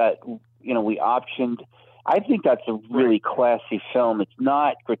like that. We optioned. I think that's a really classy film. It's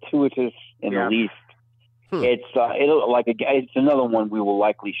not gratuitous in the least. It's it's another one we will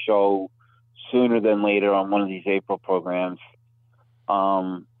likely show sooner than later on one of these April programs.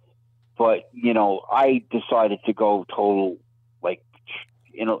 But I decided to go total,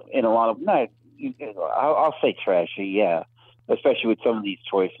 in a lot of I'll say trashy, yeah, especially with some of these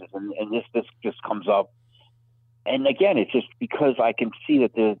choices, and this just comes up, and again, it's just because I can see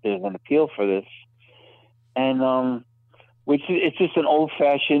that there's an appeal for this, and which it's just an old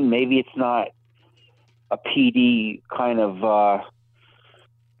fashioned. Maybe it's not a PD kind of.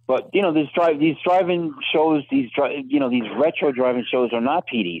 But these drive-in shows, these retro drive-in shows are not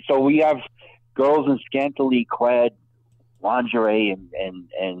PD. So we have girls in scantily clad lingerie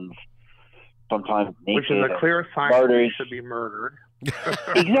and sometimes naked, which is a clear sign that they should be murdered.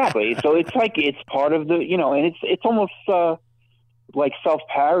 Exactly. So it's like it's part of the and it's almost like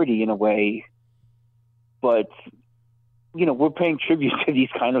self-parody in a way. But we're paying tribute to these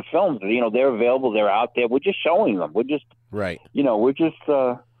kind of films. They're available. They're out there. We're just showing them. We're just right. We're just.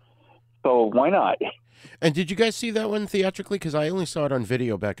 So why not? And did you guys see that one theatrically? Because I only saw it on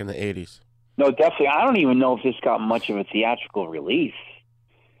video back in the 80s. No, definitely. I don't even know if this got much of a theatrical release.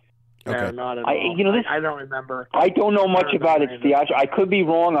 Okay. No, not at all. I don't remember. I don't know much about its theatrical. I could be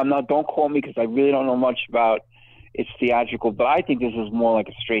wrong. Don't quote me because I really don't know much about its theatrical. But I think this is more like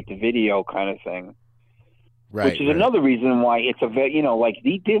a straight-to-video kind of thing. Right, which is another reason why it's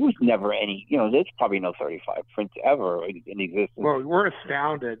there was never any, there's probably no 35 prints ever in existence. Well, we're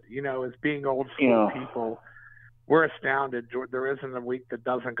astounded, as being old school people, we're astounded. There isn't a week that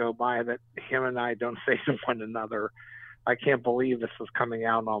doesn't go by that him and I don't say to one another, I can't believe this is coming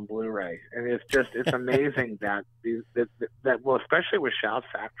out on Blu-ray. And it's amazing that especially with Shout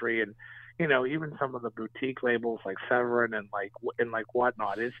Factory and, even some of the boutique labels like Severin and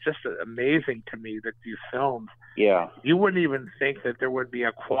whatnot, it's just amazing to me that these films, you wouldn't even think that there would be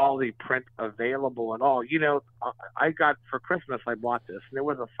a quality print available at all. I got for Christmas, I bought this, and it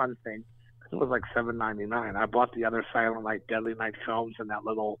was a fun thing. It was like $7.99. I bought the other Silent Night, Deadly Night films and that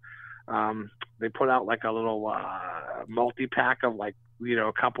little. They put out like a little multi-pack of a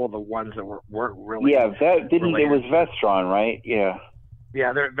couple of the ones that weren't really. Yeah, it was Vestron, right? Yeah.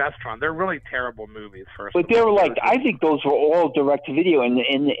 Yeah, they're Vestron. They're really terrible movies. But they were like, I think those were all direct to video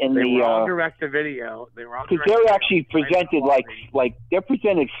they were all direct to video. They were all because they're actually presented like they're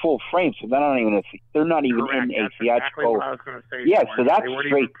presented full frame, so they're not even Correct. in a That's theatrical. exactly what I was going to say. Yeah, George. so that's They weren't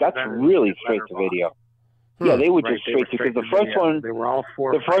straight. even That's presented really in straight to letterbox. video. Yeah, they were just They were straight to because the to first video. one, They were all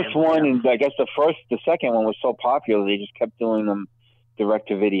four. the first frames, one, yeah. and I guess the second one was so popular they just kept doing them direct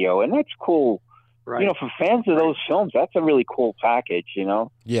to video, and that's cool. Right. You know, for fans of those films, that's a really cool package. You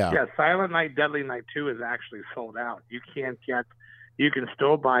know. Yeah. Yeah, Silent Night, Deadly Night 2 is actually sold out. You can't get. You can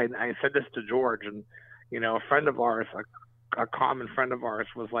still buy. And I said this to George, and a friend of ours, a common friend of ours,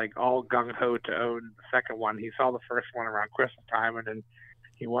 was like all gung ho to own the second one. He saw the first one around Christmas time, and then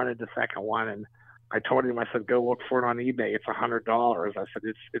he wanted the second one. And I told him, I said, go look for it on eBay. It's $100. I said,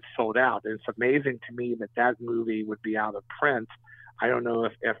 it's sold out. And it's amazing to me that movie would be out of print. I don't know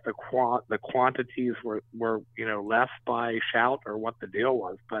if the quantities were less by shout or what the deal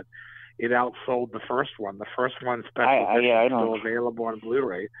was, but it outsold the first one. The first one special edition is still available on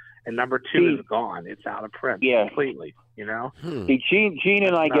Blu-ray, and number 2 is gone. It's out of print completely. See, Gene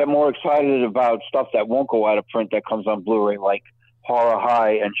and I get more excited about stuff that won't go out of print that comes on Blu-ray, like Horror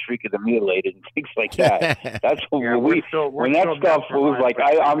High and Shriek of the Mutilated and things like that. That's what when that stuff was like.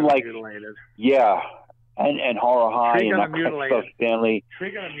 I'm like, yeah. And Horror High Shriek and of that the kind of stuff, Stanley.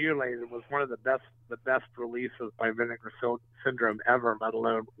 Shriek of the Mutilated was one of the best releases by Vinegar Syndrome ever, let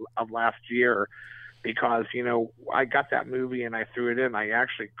alone of last year, because I got that movie and I threw it in. I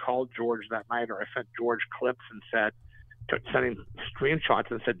actually called George that night, or I sent George clips and sent him screenshots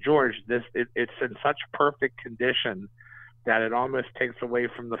and said, George, it's in such perfect condition that it almost takes away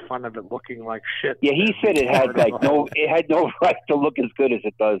from the fun of it looking like shit. Yeah, he said it had it had no right to look as good as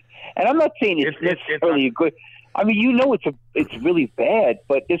it does. And I'm not saying it's necessarily good. I mean, it's really bad,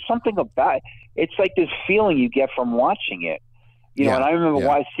 but there's something about it's like this feeling you get from watching it. And I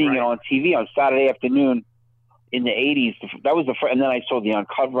remember seeing it on TV on Saturday afternoon in the 80s. That was and then I saw the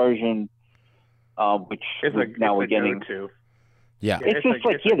uncut version, which now we're getting to. Yeah, it's just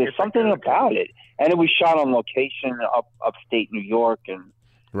there's something about it, and it was shot on location upstate New York, and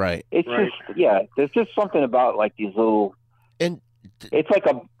it's just there's just something about like these little, and it's like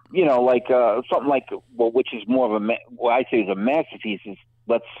a something like which is more of what I say is a masterpiece is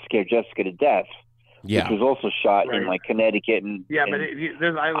Let's Scare Jessica to Death, which was also shot in like Connecticut and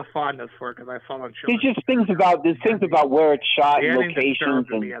there's I have a fondness for it because I saw it on Children's. There's just things about where it's shot, and locations,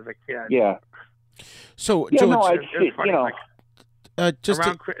 and me as a kid. Yeah. So George, it's funny,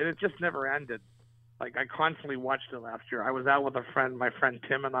 it just never ended. Like I constantly watched it last year. I was out with a friend. My friend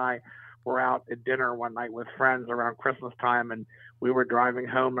Tim and I were out at dinner one night with friends around Christmas time, and we were driving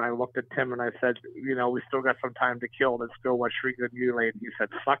home. And I looked at Tim and I said, we still got some time to kill. Let's go watch Shriek of the Mutilated. He said,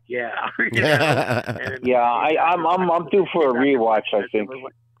 "Fuck yeah!" I'm due for a rewatch. I think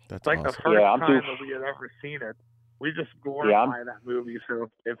it's like the first time that we had ever seen it. We just glorify that movie.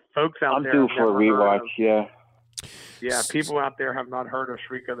 So if folks out there, I'm due for a rewatch. Yeah, people out there have not heard of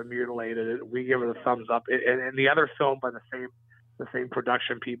Shriek of the Mutilated. We give it a thumbs up. And the other film by the same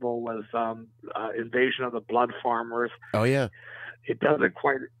production people was Invasion of the Blood Farmers. Oh yeah, it doesn't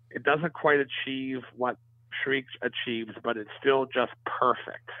quite achieve what Shriek achieves, but it's still just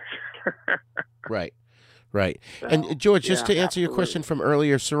perfect. Right. So, and George, just to answer your question from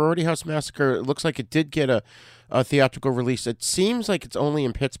earlier, Sorority House Massacre, it looks like it did get a theatrical release. It seems like it's only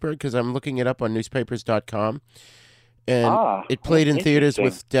in Pittsburgh because I'm looking it up on newspapers.com. And it played in theaters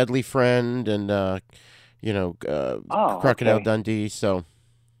with Deadly Friend and, Crocodile Dundee. So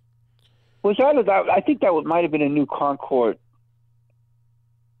was that? I think that might have been a new Concord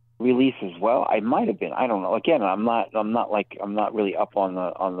release as well. I might have been. I don't know. Again, I'm not really up on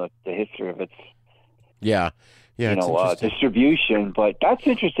the history of its. Yeah, distribution, but that's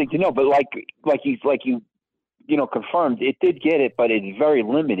interesting to know. But like you confirmed, it did get it, but it's very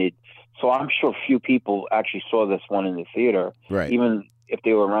limited. So I'm sure few people actually saw this one in the theater, right? Even if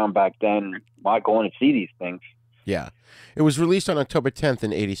they were around back then, not going to see these things. Yeah, it was released on October 10th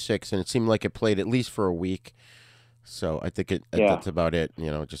in '86, and it seemed like it played at least for a week. So I think that's about it.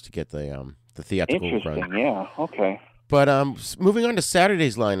 Just to get the theatrical Interesting, run. Yeah. Okay. But moving on to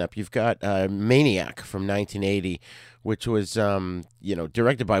Saturday's lineup, you've got Maniac from 1980, which was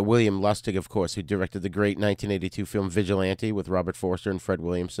directed by William Lustig, of course, who directed the great 1982 film Vigilante with Robert Forster and Fred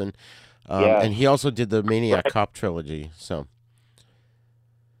Williamson. And he also did the Maniac Cop trilogy. So,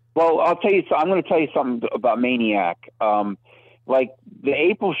 well, I'll tell you. I'm going to tell you something about Maniac. Like the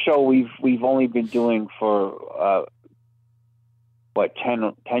April show, we've only been doing for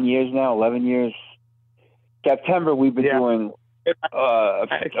 10 years now, 11 years. September we've been doing a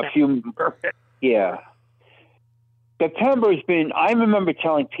few. Yeah. September has been. I remember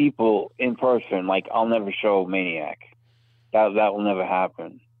telling people in person, like, I'll never show Maniac. That will never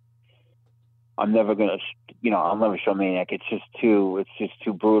happen. I'm never gonna, I'll never show Maniac. It's just too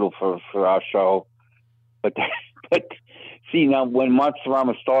brutal for our show. But see, now when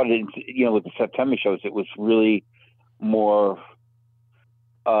Monster-Rama started, with the September shows, it was really more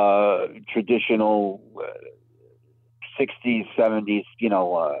traditional 60s, 70s,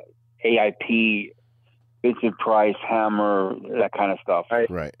 AIP, Vincent Price, Hammer, that kind of stuff.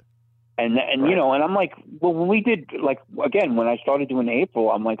 Right. And I'm like, well, when we did, like, again, when I started doing April,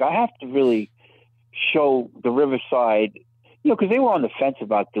 I'm like, I have to really show the Riverside, because they were on the fence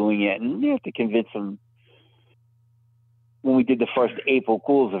about doing it, and you have to convince them when we did the first April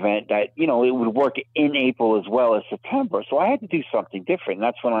Ghouls event that, it would work in April as well as September. So I had to do something different. And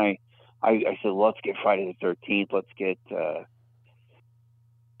that's when I said, let's get Friday the 13th. Let's get, the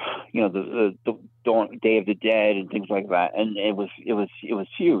Day of the Dead and things like that. And it was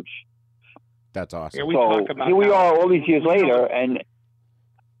huge. That's awesome. Yeah, we so talk about here we are all these years later, and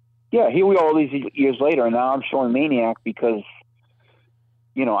here we are all these years later, and now I'm showing Maniac because,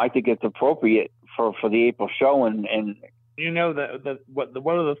 I think it's appropriate for the April show, and one of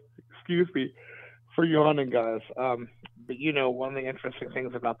the excuse me for yawning, guys. But one of the interesting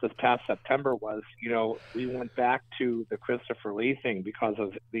things about this past September was, we went back to the Christopher Lee thing because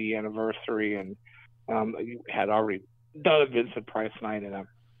of the anniversary, and you had already done a Vincent Price night and a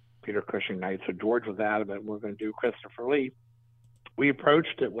Peter Cushing night, so George was adamant we're going to do Christopher Lee. We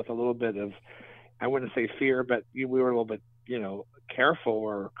approached it with a little bit of, I wouldn't say fear, but we were a little bit, careful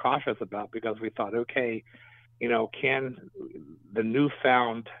or cautious about, because we thought, okay, can the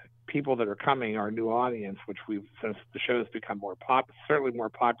newfound people that are coming, our new audience, which since the show has become certainly more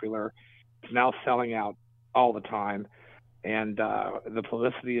popular, it's now selling out all the time. And the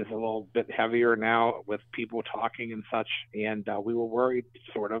publicity is a little bit heavier now with people talking and such. And we were worried,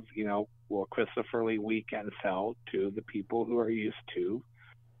 sort of, will Christopher Lee weekend sell to the people who are used to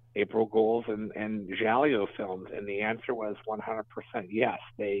April Ghouls and Jaleo films? And the answer was 100% yes.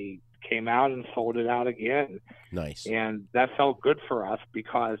 They came out and sold it out again. Nice. And that felt good for us,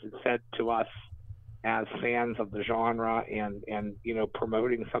 because it said to us as fans of the genre and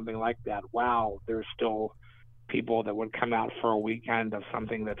promoting something like that, wow, there's still people that would come out for a weekend of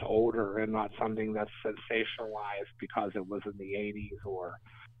something that's older and not something that's sensationalized because it was in the 80s or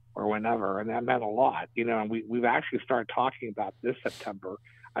whenever. And that meant a lot, and we've actually started talking about this September.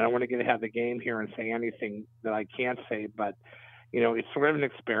 I don't want to get ahead of the game here and say anything that I can't say, but it's sort of an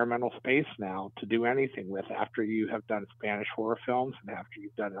experimental space now to do anything with, after you have done Spanish horror films and after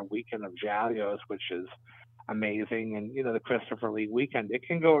you've done a weekend of Jalios, which is amazing, and the Christopher Lee weekend. It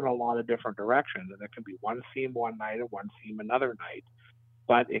can go in a lot of different directions, and it can be one theme one night and one theme another night,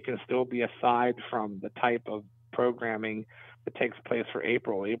 but it can still be aside from the type of programming that takes place for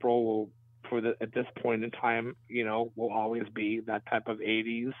April. April will, at this point in time, will always be that type of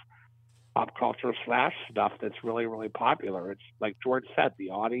 80s pop culture slash stuff that's really, really popular. It's like George said, the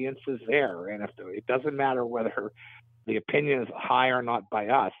audience is there, and it doesn't matter whether the opinion is high or not by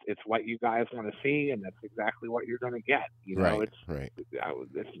us. It's what you guys want to see, and that's exactly what you're going to get. It's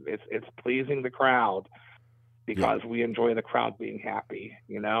pleasing the crowd because we enjoy the crowd being happy.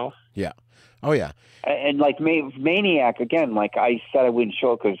 Yeah. Oh yeah. And like Maniac again, like I said, I wouldn't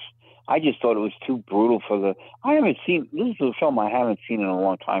show it because I just thought it was too brutal for the. This is a film I haven't seen in a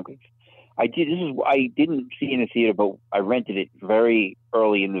long time, because I didn't see it in the theater, but I rented it very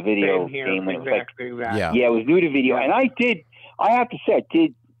early in the video game when exactly. it was new to video, and I have to say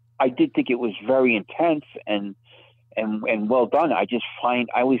I did think it was very intense and well done. I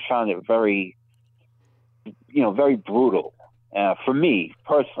always found it very, very brutal for me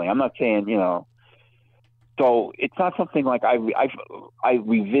personally. I'm not saying, so it's not something like I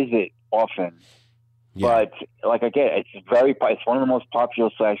revisit often. Yeah. But like again, it's one of the most popular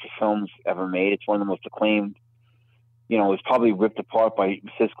slasher films ever made. It's one of the most acclaimed. It was probably ripped apart by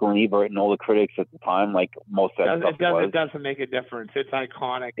Siskel and Ebert and all the critics at the time, like most of that stuff was. It doesn't make a difference. It's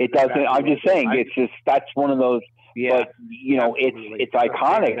iconic. It doesn't. Exactly. I'm just saying. It's just that's one of those. Yeah. But it's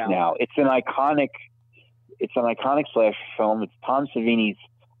iconic now. It's an iconic slasher film. It's Tom Savini's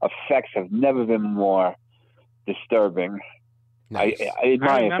effects have never been more disturbing. Nice. In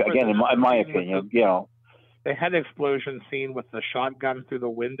my opinion, they had an explosion scene with the shotgun through the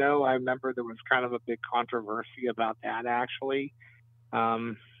window. I remember there was kind of a big controversy about that, actually.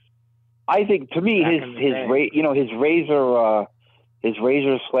 I think to me his razor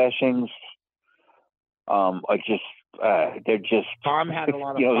slashings are just they're just. Tom had a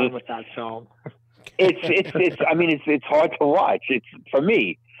lot of fun with that film. It's I mean it's hard to watch. It's for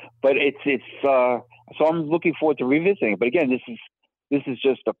me, but it's So I'm looking forward to revisiting it. But again, this is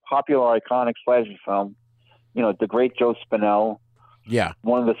just a popular, iconic slasher film. You know, the great Joe Spinell. Yeah.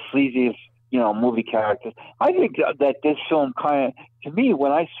 One of the sleaziest, movie characters. I think that this film kind of, to me,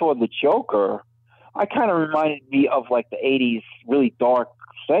 when I saw The Joker, I kind of reminded me of like the 80s really dark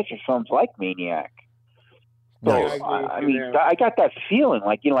slasher films like Maniac. So, I mean, I got that feeling,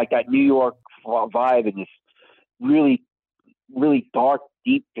 like that New York vibe and this really, really dark,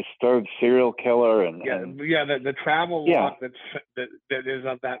 deep, disturbed serial killer. The travel walk that is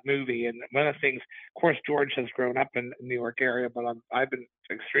of that movie. And one of the things, of course, George has grown up in the New York area, but I've been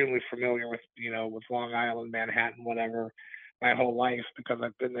extremely familiar with, with Long Island, Manhattan, whatever, my whole life, because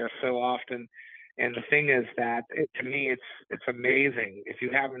I've been there so often. And the thing is that to me, it's amazing. If you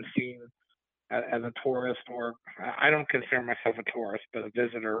haven't seen as a tourist, or I don't consider myself a tourist, but a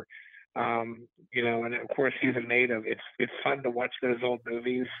visitor, and of course he's a native. It's fun to watch those old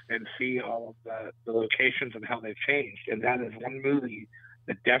movies and see all of the locations and how they've changed. And that is one movie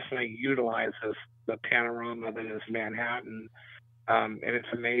that definitely utilizes the panorama that is Manhattan. And it's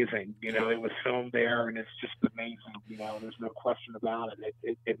amazing. It was filmed there, and it's just amazing. There's no question about it.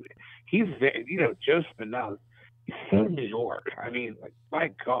 He's, Joe Spinell, he's so New York. I mean, like, my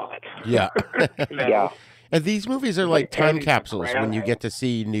God. Yeah. Yeah. And these movies are like time capsules when you get to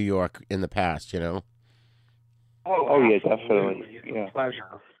see New York in the past, Oh yeah, definitely. It's Yeah. a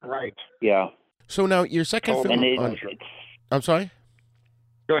pleasure. Right. Yeah. So now your second film. I'm sorry?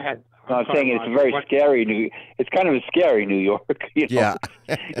 Go ahead. No, I'm saying it's very scary. It's kind of a scary New York. Yeah.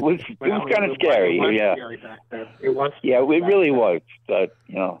 It was kind of scary. Yeah. Scary back then. It was. Yeah, it really was.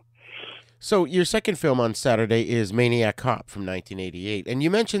 So your second film on Saturday is Maniac Cop from 1988. And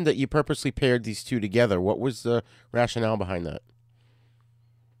you mentioned that you purposely paired these two together. What was the rationale behind that?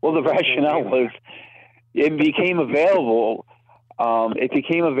 Well, the rationale was it became available. It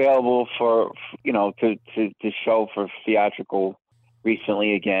became available for, to show for theatrical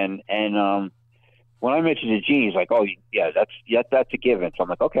recently again. And when I mentioned to Gene, he's like, oh, yeah, that's a given. So I'm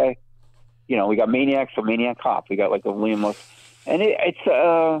like, okay. We got Maniac, so Maniac Cop. We got like a William Lewis. And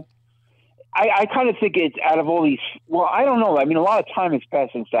I kind of think it's out of all these. Well, I don't know. I mean, a lot of time has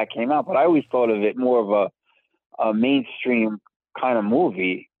passed since that came out, but I always thought of it more of a mainstream kind of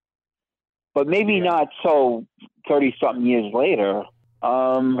movie. But maybe not so 30-something years later.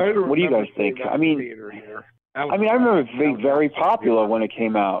 What do you guys think? I remember it being very popular when it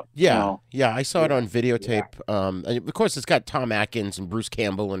came out. Yeah, yeah, I saw it on videotape. And of course, it's got Tom Atkins and Bruce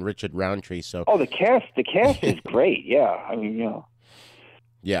Campbell and Richard Roundtree. So, the cast is great. Yeah, I mean,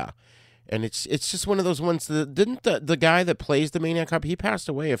 yeah. And it's just one of those ones that didn't the guy that plays the Maniac Cop, he passed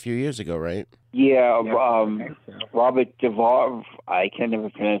away a few years ago, right? Yeah, Robert Duvall. I can never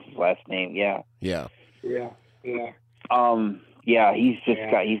pronounce his last name. Yeah. Yeah. Yeah, he's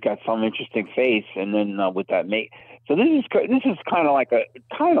got some interesting face, and then with that so this is kind of like a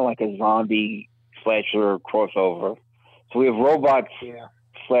zombie slasher crossover. So we have robots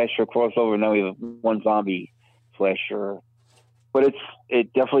slasher crossover, and now we have one zombie slasher. But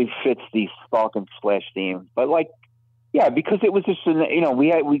it definitely fits the stalk and slash theme. But because it was just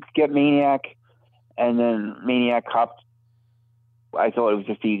we could get Maniac and then Maniac Cop. I thought it would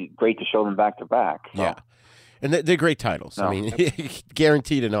just be great to show them back to back. So. Yeah, and they're great titles. No. I mean,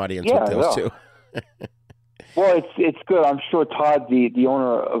 guaranteed an audience with those two. Well, it's good. I'm sure Todd, the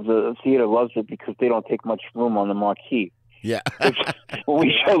owner of the theater, loves it because they don't take much room on the marquee. Yeah. When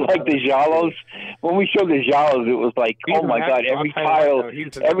we showed the Giallos, it was like, oh my God, every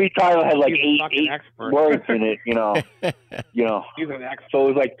tile had like eight words in it, He's an expert. So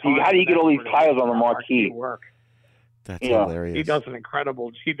it was like, how do you get all these tiles on the marquee? That's hilarious. He does an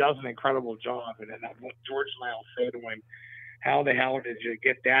incredible job, and George and I will say to him, how the hell did you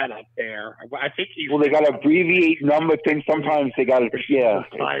get that up there? I think they got to abbreviate number things. Sometimes they got to,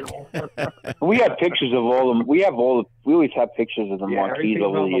 We have pictures of all them. We always have pictures of the marquees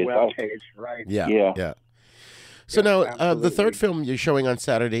over the years. Right. Yeah. So now, the third film you're showing on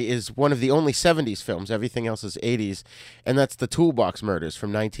Saturday is one of the only 70s films. Everything else is 80s, and that's The Toolbox Murders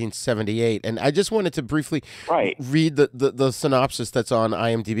from 1978. And I just wanted to briefly read the synopsis that's on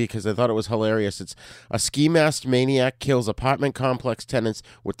IMDb because I thought it was hilarious. It's a ski-masked maniac kills apartment complex tenants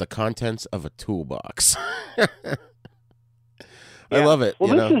with the contents of a toolbox. I love it.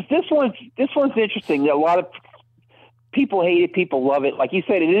 Well, this one's interesting. A lot of people hate it, people love it. Like you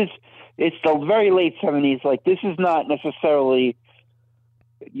said, it's the very late 70s. Like, this is not necessarily,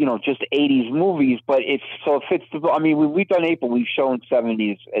 just 80s movies, but it fits I mean, we've done April, we've shown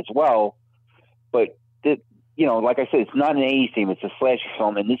 70s as well, but like I said, it's not an 80s theme, it's a slasher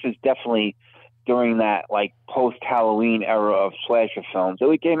film, and this is definitely during that like post-Halloween era of slasher films.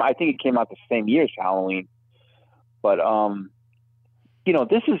 I think it came out the same year as Halloween. But you know,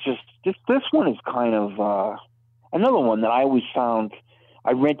 this one is kind of another one that I always found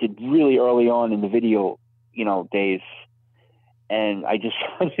I rented really early on in the video, you know, days, and I just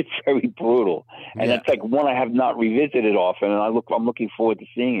found it very brutal. And it's like one I have not revisited often, and I'm looking forward to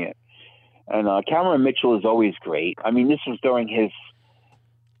seeing it. And Cameron Mitchell is always great. I mean, this was during his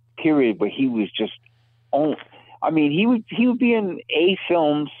period where he was just he would be in A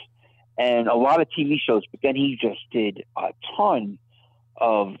films and a lot of TV shows, but then he just did a ton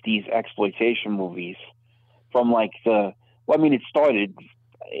of these exploitation movies from like it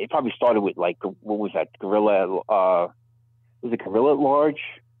probably started with like, what was that, Gorilla, was it Gorilla at Large?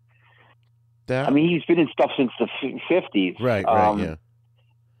 I mean, he's been in stuff since the 50s. Right, yeah.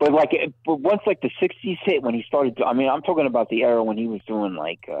 But once like the 60s hit, when he started, I'm talking about the era when he was doing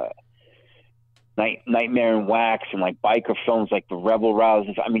like Nightmare in Wax and like biker films like The Rebel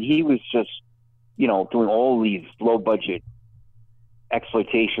Rousers. I mean, he was just, you know, doing all these low budget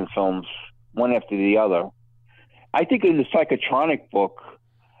exploitation films, one after the other. I think in the Psychotronic book,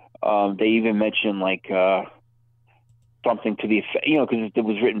 they even mentioned like something to the effect, you know, because it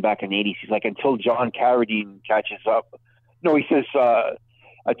was written back in the 80s. He's like, until John Carradine catches up. No, he says,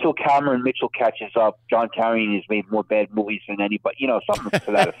 until Cameron Mitchell catches up, John Carradine has made more bad movies than anybody, you know, something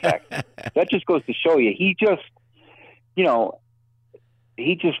to that effect. That just goes to show you, he just, you know,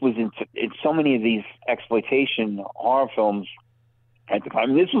 he just was in so many of these exploitation horror films at the time. I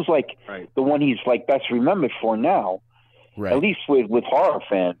mean, this was like the one he's like best remembered for now, at least with horror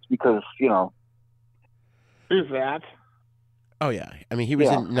fans, because, you know. Who's that? Oh, yeah. I mean, he was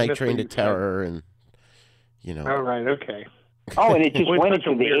in Night Train to Terror and, you know. Oh, right, okay. Oh, and it just went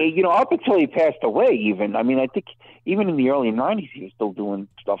into you know, up until he passed away even. I mean, I think even in the early 90s, he was still doing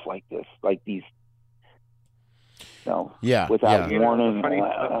stuff like this, like these, you know, without warning.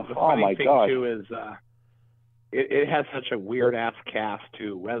 The funny thing, too, is it has such a weird-ass cast,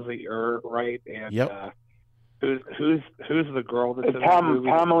 too. Wesley right? And who's the girl that's in the movie?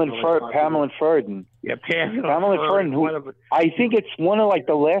 Pamela Ferdin. Yeah, Pamela Ferdin, who I think it's one of like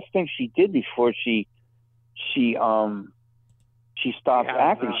the last things she did before she stopped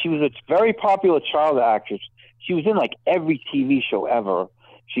acting. She was a very popular child actress. She was in like every TV show ever.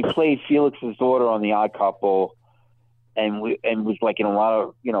 She played Felix's daughter on The Odd Couple, and was like in a lot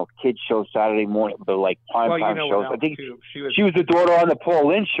of, you know, kids shows Saturday morning, but like primetime shows. I think she was the daughter on the Paul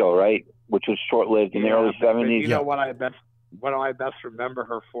Lynde Show, right? Which was short lived in the early 70s. You know what I best remember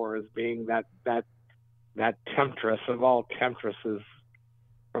her for is being that temptress of all temptresses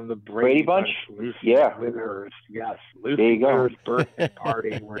from the Brady Bunch. Lucy Withers, yes. Lucy Withers' birthday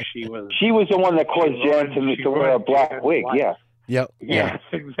party where she was the one that caused Jan to wear a black wig, Yep. Yes,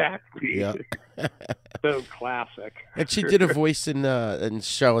 exactly. Yep. So classic. And she did a voice in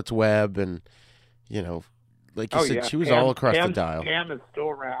Charlotte's Web, and, you know, like you said, she was all across the dial. Pam is still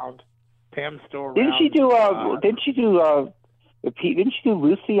around. Pam's still around. Didn't she do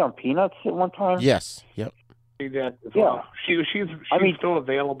Lucy on Peanuts at one time? Yes. Yep. She did. Well. She's still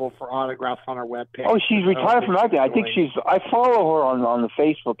available for autographs on her webpage. Oh, she's retired from acting. I think I follow her on the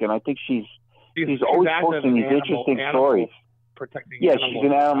Facebook, and I think she's always posting these interesting stories. She's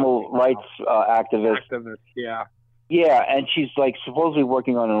an animal rights activist. Yeah, and she's like supposedly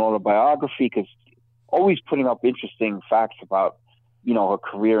working on an autobiography, because always putting up interesting facts about, you know, her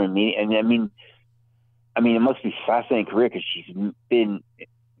career in media. And I mean, it must be a fascinating career, because she's been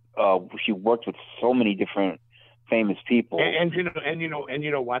she worked with so many different famous people. And you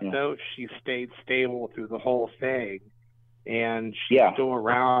know what though, she stayed stable through the whole thing, and she's still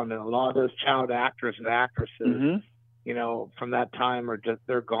around. And a lot of those child actors and actresses, you know, from that time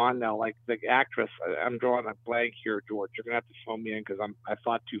they're gone now. Like the actress, I'm drawing a blank here, George. You're gonna have to phone me in because I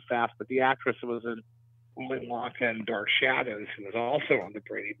thought too fast. But the actress who was in Willy Wonka and Dark Shadows, who was also on the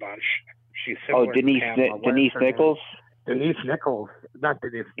Brady Bunch. She's similar to Pamela. Denise Nichols. Denise Nichols, not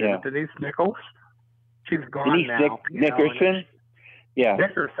Denise. Denise Nichols. She's gone now. Nickerson.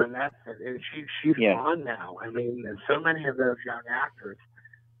 Nickerson. That's it. And she's gone now. I mean, and so many of those young actors,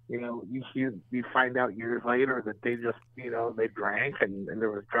 you know, you find out years later that they just, you know, they drank and there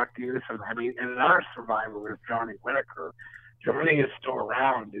was drug use. And I mean, and another survivor was Johnny Whitaker. Johnny is still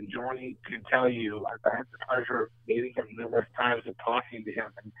around, and Johnny can tell you. I had the pleasure of meeting him numerous times and talking to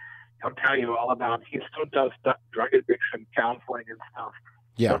him, and he'll tell you all about. He still does drug addiction counseling and stuff.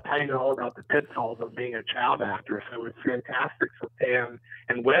 Yeah. He'll tell you all about the pitfalls of being a child actor. So it's fantastic for Pam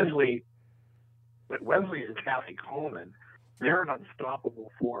and Wesley. But Wesley and Kathy Coleman, they're an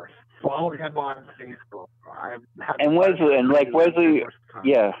unstoppable force. Follow him on Facebook. And Wesley,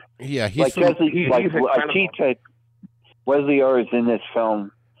 yeah, he's like from, Wesley, Wesley Orr is in this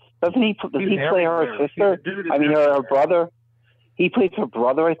film. Doesn't he? Does he play her sister? I mean, her brother. He plays her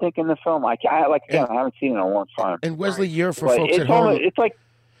brother, I think, in the film. I haven't seen it in a long time. And Wesley Ure, for folks at home, it's like.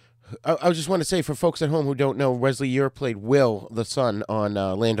 I just want to say, for folks at home who don't know, Wesley Ure played Will, the son, on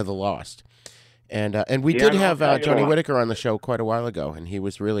Land of the Lost. And we did have Johnny Whitaker on the show quite a while ago, and he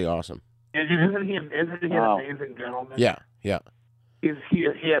was really awesome. Isn't he an amazing gentleman? Yeah. He has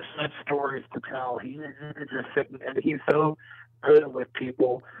such stories to tell. He just sitting, and he's so good with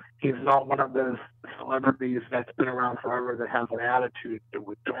people. He's not one of those celebrities that's been around forever that has an attitude.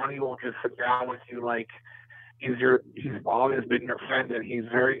 Johnny will just sit down with you like he's always been your friend, and he's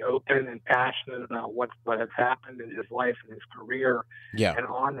very open and passionate about what has happened in his life and his career, and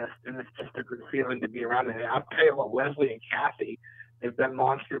honest, and it's just a good feeling to be around. And I'll tell you what, Wesley and Kathy, they've done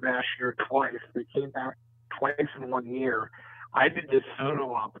Monster Bash here twice. They came back twice in 1 year. I did this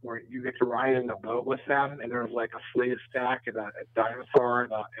photo op where you get to ride in a boat with them, and there's like a slave stack and a dinosaur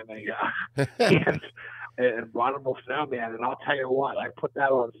and abominable snowman. And I'll tell you what, I put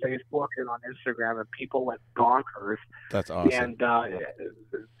that on Facebook and on Instagram, and people went bonkers. That's awesome. And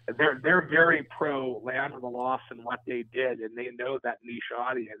they're very pro Land of the Lost and what they did, and they know that niche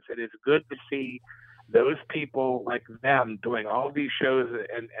audience. It is good to see those people like them doing all these shows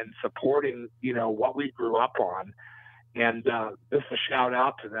and supporting, what we grew up on. And just a shout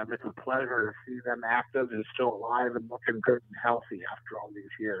out to them. It's a pleasure to see them active and still alive and looking good and healthy after all these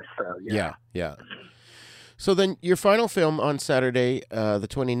years. So yeah. So then your final film on Saturday, the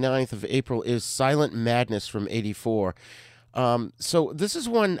 29th of April, is Silent Madness from '84. So this is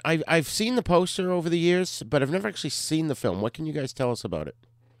one I've seen the poster over the years, but I've never actually seen the film. What can you guys tell us about it?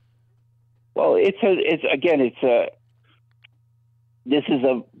 Well, this is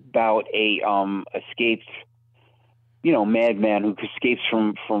about a escaped, madman who escapes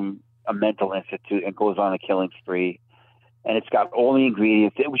from a mental institute and goes on a killing spree. And it's got all the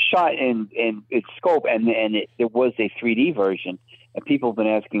ingredients. It was shot in its scope, and there was a 3D version. And people have been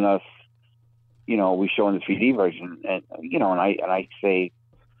asking us, we showing the 3D version, and I say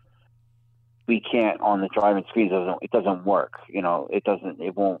we can't on the driving screens. It doesn't work.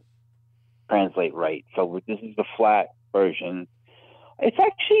 It won't translate right. So this is the flat version. It's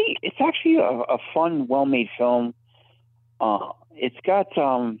actually a fun, well-made film. It's got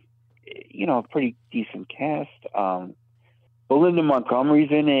a pretty decent cast. Belinda Montgomery's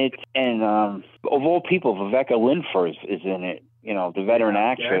in it, and of all people, Viveka Linford is in it. The veteran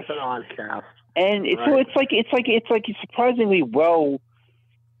actress. It's an odd cast. And so it's like surprisingly well.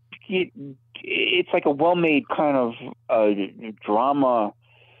 It's like a well-made kind of drama,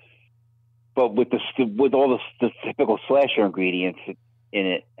 but with all the typical slasher ingredients in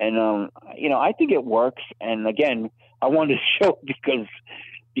it. And I think it works. And again, I wanted to show it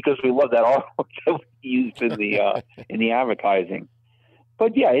because we love that artwork that we used in the advertising.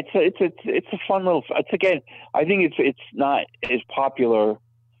 But yeah, it's a fun little. I think it's not as popular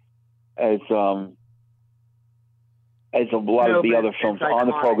as a lot of the other films on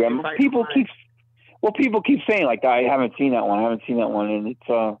the program. People keep saying like, I haven't seen that one, and it's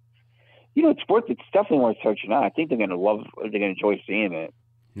it's worth. It's definitely worth searching out. I think they're gonna enjoy seeing it.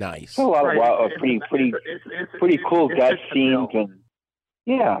 Nice. There's a lot of pretty cool death scenes, and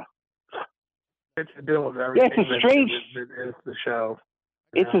yeah. It's a deal with everything. Yeah, it's a strange. It's the show.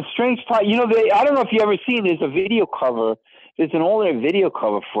 It's a strange part. I don't know if you ever seen. There's a video cover. There's an older video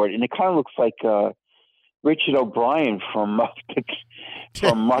cover for it, and it kind of looks like Richard O'Brien from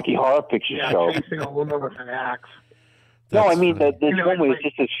Rocky Horror Picture Show. Chasing a woman with an axe. No, I mean this one where it's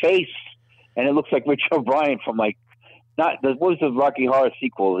just his face, and it looks like Richard O'Brien from what was the Rocky Horror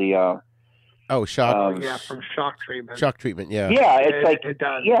sequel? Shock. From Shock Treatment. Shock Treatment. Yeah. Yeah, it's like it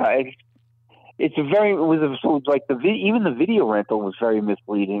does. Yeah, even the video rental was very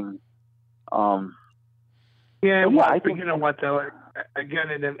misleading. You know what though? Again,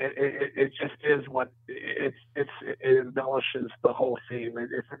 it just is what it embellishes the whole theme.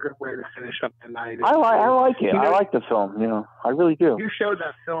 It's a good way to finish up the night. I like it. I like the film. I really do. You showed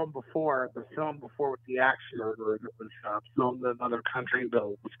that film before. The film before with the axe murderer. It was filmed in another country. But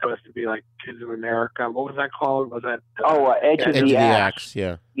it was supposed to be like Kids in America. What was that called? Was that Edge of the Axe?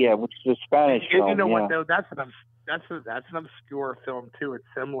 Yeah. Yeah, which is a Spanish film. You know what though? That's an obscure film too. It's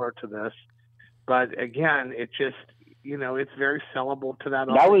similar to this, but again, it just. It's very sellable to that.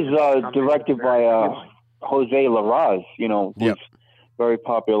 That was directed by Jose Larraz, who's very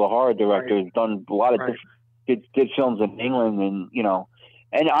popular horror director. He's done a lot of did films in England, and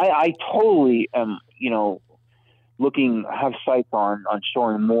and I totally am, have sights on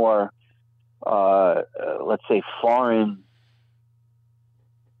showing more, let's say, foreign,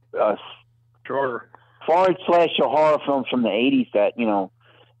 sure, foreign slasher horror films from the 80s that, you know,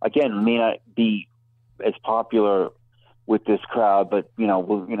 again, may not be as popular with this crowd, but, you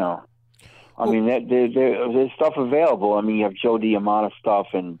know, I mean, there's stuff available. I mean, you have Joe D'Amato stuff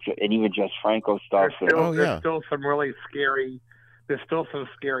and even Jess Franco stuff. There's still some really scary. There's still some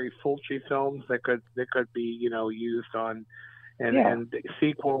scary Fulci films that could be, you know, used on, and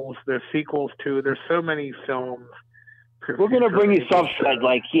sequels. There's sequels too. There's so many films. We're gonna bring you stuff that,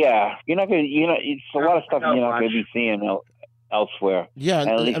 like, you're not gonna, it's a lot of stuff you're not gonna be seeing elsewhere. Yeah,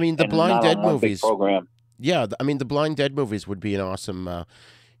 I mean, the Blind Dead movies. Program. Yeah, I mean, the Blind Dead movies would be an awesome,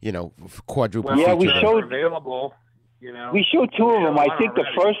 you know, quadruple feature. Yeah, we showed available. You know, we showed two of them. I think the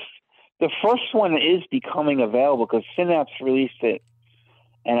first one is becoming available because Synapse released it,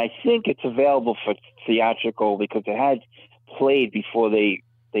 and I think it's available for theatrical because it had played before they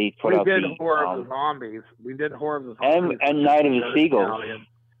put out the Horror of the Zombies. We did Horror of the Zombies and Night of the Seagulls.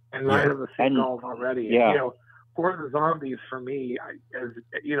 And Night of the Seagulls already. Yeah. And, you know, Horror of the Zombies for me, as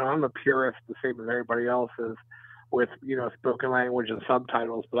you know, I'm a purist the same as everybody else is with, you know, spoken language and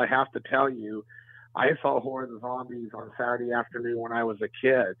subtitles, but I have to tell you, I saw Horror of the Zombies on Saturday afternoon when I was a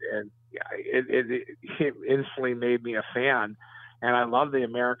kid, and it instantly made me a fan. And I love the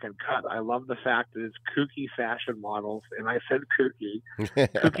American cut. I love the fact that it's kooky fashion models, and I said kooky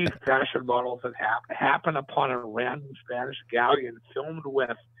fashion models that happen upon a random Spanish galleon filled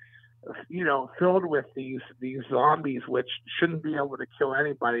with these zombies, which shouldn't be able to kill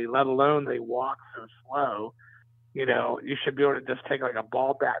anybody, let alone they walk so slow. You know, you should be able to just take like a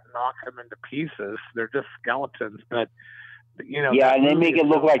ball bat and knock them into pieces. They're just skeletons, but you know. Yeah, and they make it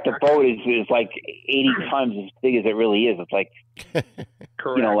look like the boat is like 80 times as big as it really is. It's like,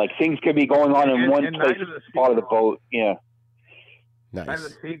 you know, like things could be going on in one place, part of the boat. Yeah. Nice. Night of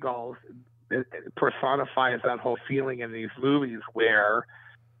the Seagulls, it personifies that whole feeling in these movies where,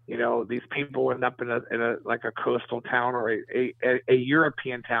 you know, these people end up in a like a coastal town or a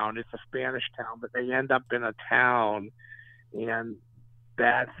European town. It's a Spanish town, but they end up in a town and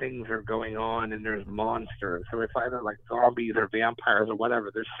bad things are going on and there's monsters. So it's either like zombies or vampires or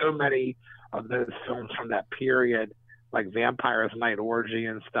whatever. There's so many of those films from that period, like Vampire's Night Orgy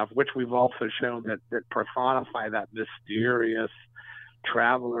and stuff, which we've also shown that personify that mysterious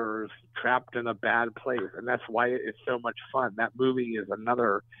travelers trapped in a bad place. And that's why it's so much fun. That movie is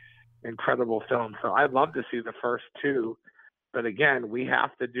another incredible film. So I'd love to see the first two. But again, we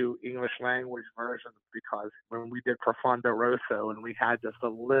have to do English language versions because when we did Profondo Rosso and we had just a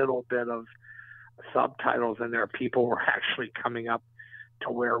little bit of subtitles in there, people were actually coming up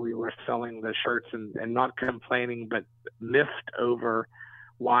to where we were selling the shirts and not complaining, but miffed over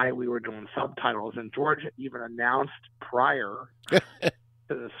why we were doing subtitles. And George even announced prior to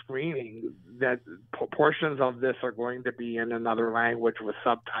the screening that portions of this are going to be in another language with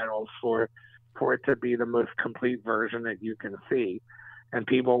subtitles for it to be the most complete version that you can see. And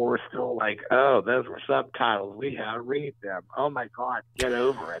people were still like, oh, those were subtitles. We had to read them. Oh my God, get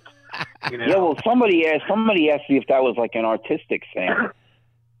over it. You know? Yeah, well, somebody asked me if that was like an artistic thing.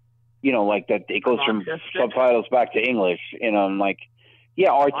 You know, like that it goes from subtitles back to English. You know, I'm like, yeah,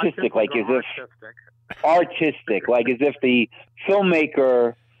 artistic, like as if artistic, like as if the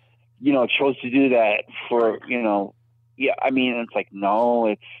filmmaker, you know, chose to do that for, you know, yeah. I mean, it's like, no,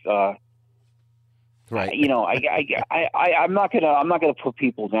 it's. Right. You know, I'm not gonna put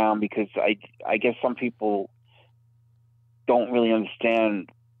people down because I guess some people don't really understand,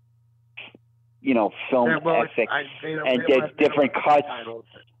 you know, film ethics and different cuts,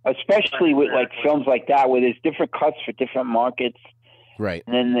 especially with like films like that where there's different cuts for different markets. Right.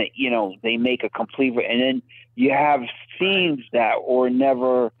 And then you know they make a complete, and then you have scenes that were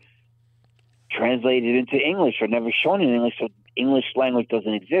never translated into English or never shown in English, so English language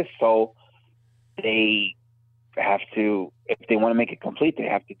doesn't exist. So they have to, if they want to make it complete, they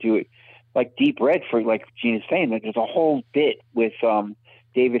have to do it like Deep Red, for like Gina's saying, that there's a whole bit with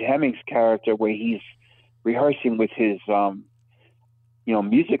David Hemming's character where he's rehearsing with his you know,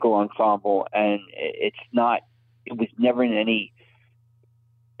 musical ensemble, and it was never in any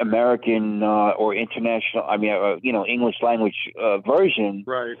American or international, I mean, you know, English language version.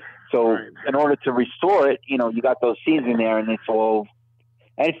 Right. So in order to restore it, you know, you got those scenes in there, and it's all,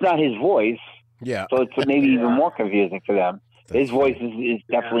 and it's not his voice. Yeah. So it's maybe even more confusing for them. His voice is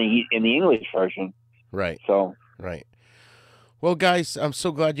definitely in the English version. Right. So. Right. Well, guys, I'm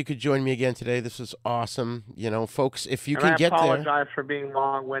so glad you could join me again today. This was awesome. You know, folks, if you can get there. I apologize for being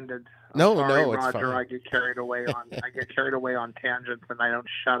long-winded. No, it's Roger, fine. I get carried away on tangents and I don't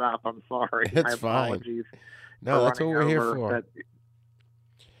shut up. I'm sorry. It's My apologies. No, that's what we're here for.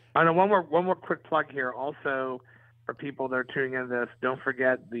 I know one more quick plug here. Also, for people that are tuning in this, don't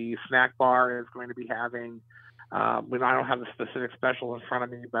forget the snack bar is going to be having. I don't have the specific special in front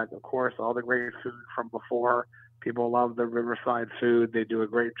of me, but of course, all the great food from before. People love the Riverside food. They do a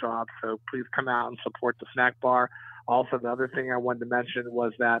great job. So please come out and support the snack bar. Also, the other thing I wanted to mention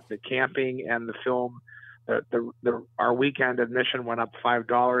was that the camping and the film, our weekend admission went up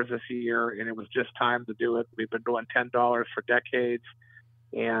 $5 this year, and it was just time to do it. We've been doing $10 for decades,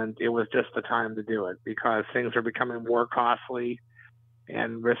 and it was just the time to do it because things are becoming more costly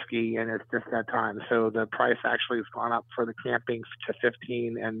and risky, and it's just that time. So the price actually has gone up for the camping to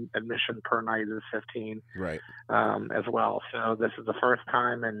 $15, and admission per night is $15, right? As well. So this is the first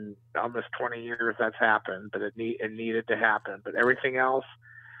time in almost 20 years that's happened, but it needed to happen. But everything else,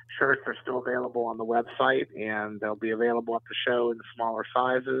 shirts are still available on the website, and they'll be available at the show in smaller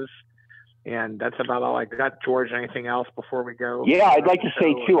sizes. And that's about all I got. George, anything else before we go? Yeah, I'd like to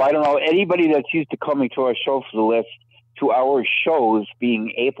say too, I don't know, anybody that's used to coming to our show for the last 2 hour shows,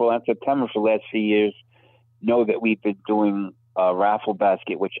 being April and September for the last few years, know that we've been doing a raffle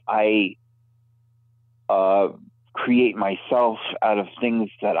basket, which I create myself out of things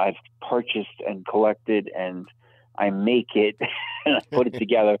that I've purchased and collected, and I make it and I put it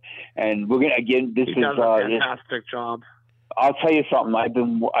together. And we're gonna this he does a fantastic job. I'll tell you something. I've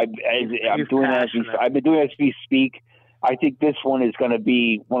been doing it as we speak. I think this one is going to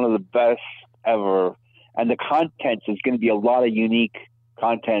be one of the best ever. And the contents is going to be a lot of unique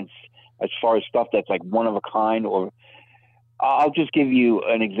contents as far as stuff that's like one of a kind. Or I'll just give you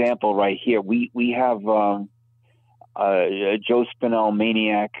an example right here. We have a Joe Spinell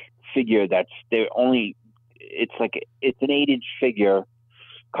Maniac figure it's an 8-inch figure,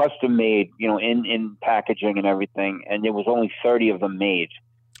 custom made, in packaging and everything. And there was only 30 of them made.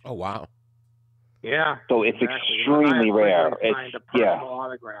 Oh, wow. Yeah. So it's extremely rare. It's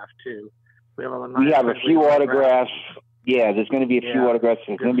autograph too. We have a few autographs. Yeah, there's going to be a few autographs.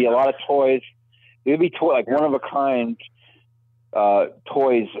 There's going to be a lot of toys. There'll be one of a kind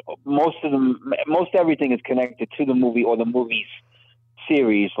toys. Most everything is connected to the movie or the movie's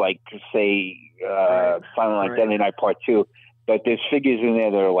series, like say Final Identity Night Part 2. But there's figures in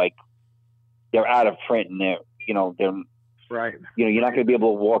there that are they're out of print, and they're right. You're not going to be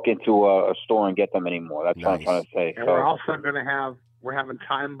able to walk into a store and get them anymore. That's what I'm trying to say. And we're also going to we're having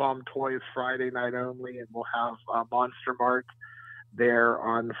Time Bomb toys Friday night only, and we'll have Monster Mart there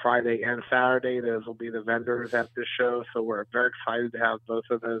on Friday and Saturday. Those will be the vendors at the show, so we're very excited to have both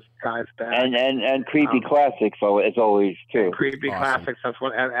of those guys back. And Creepy Classics, as always, too. And Creepy Classics, that's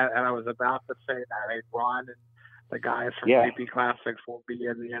what. And I was about to say that Ron and the guys from Creepy Classics will be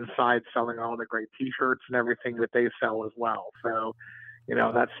in the inside selling all the great T-shirts and everything that they sell as well. So,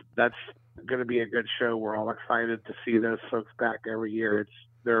 that's going to be a good show. We're all excited to see those folks back every year.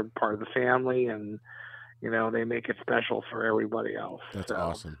 They're part of the family, and they make it special for everybody else. That's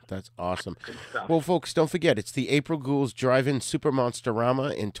awesome. That's awesome. Well, folks, don't forget, it's the April Ghouls Drive-In Super Monster-Rama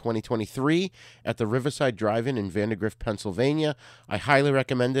in 2023 at the Riverside Drive-In in Vandergrift, Pennsylvania. I highly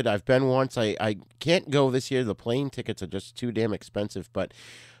recommend it. I've been once. I can't go this year. The plane tickets are just too damn expensive, but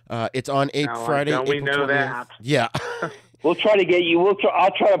it's on Friday, April 20th. Know that. Yeah. We'll try to get you. I'll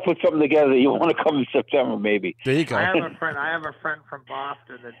try to put something together. You want to come in September, maybe. There you go. I have a friend from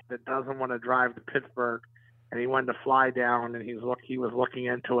Boston that doesn't want to drive to Pittsburgh, and he wanted to fly down, and he was looking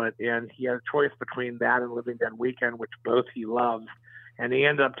into it, and he had a choice between that and Living Dead Weekend, which both he loves, and he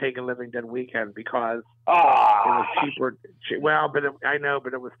ended up taking Living Dead Weekend because it was cheaper. Well, but it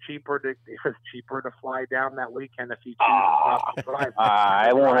was cheaper to fly down that weekend if you choose not to drive.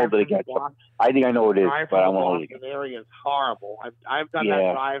 I won't hold it against him. I think I know what it is, but I won't hold it against him. The Boston area is horrible. I've done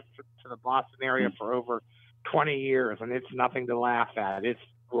that drive to the Boston area for over 20 years, and it's nothing to laugh at. It's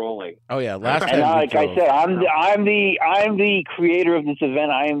rolling. Oh yeah, last time. And like I said, I'm the creator of this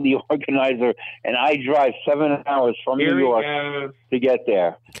event. I am the organizer, and I drive 7 hours from New York to get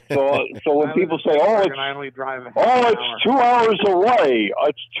there. So when people say, "Oh, it's 2 hours away,"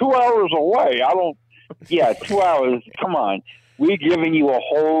 it's 2 hours away. I don't. Yeah, 2 hours. Come on. We're giving you a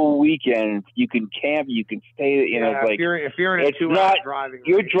whole weekend. You can camp. You can stay. If you're in a 2 hour driving,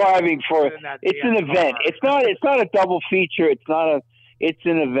 you're driving for. It's an event. It's not a double feature. It's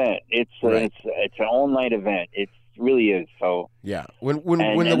an event. It's an all night event. It really is. So yeah. When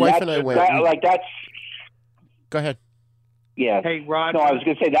the wife and I went, that's. Go ahead. Yeah. Hey, Rod. No, I was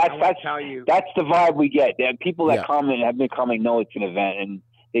going to say that's the vibe we get. The people that come and have been coming know it's an event, and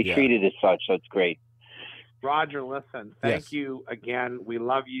they treat it as such. So it's great. Roger, listen, thank you again. We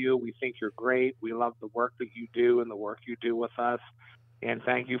love you. We think you're great. We love the work that you do and the work you do with us. And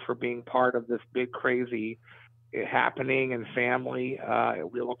thank you for being part of this big, crazy happening and family.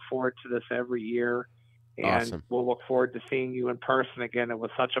 We look forward to this every year. And awesome. We'll look forward to seeing you in person again. It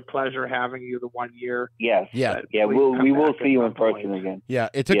was such a pleasure having you the one year. Yes. Yeah. Yeah. We will see you in person again. Yeah.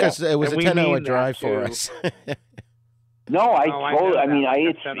 It took us. It was a 10-hour drive for us. No, I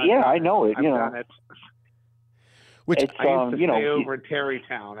know it. I've done it. Which I used to stay over in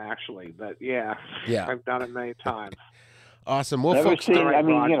Terrytown, actually, but yeah, I've done it many times. Awesome. Well, folks,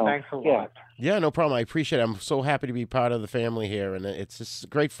 thanks a lot. Yeah, no problem. I appreciate it. I'm so happy to be part of the family here, and it's just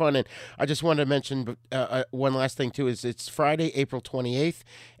great fun. And I just wanted to mention one last thing, too, is it's Friday, April 28th,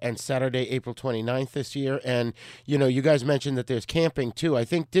 and Saturday, April 29th this year. And, you guys mentioned that there's camping, too. I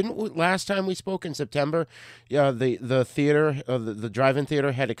think, last time we spoke in September, the theater, the drive-in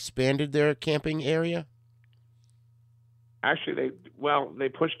theater had expanded their camping area? Actually, they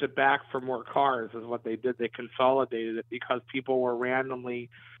pushed it back for more cars is what they did. They consolidated it because people were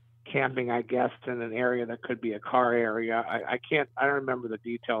randomly camping, I guess, in an area that could be a car area. I don't remember the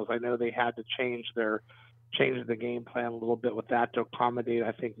details. I know they had to change the game plan a little bit with that to accommodate,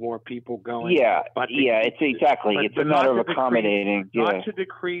 I think, more people going. Yeah, it's a matter of accommodating. Not to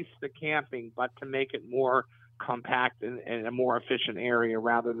decrease the camping, but to make it more compact and a more efficient area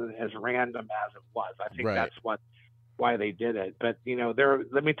rather than as random as it was. I think that's why they did it. But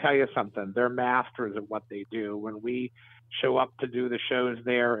let me tell you something, they're masters at what they do. When we show up to do the shows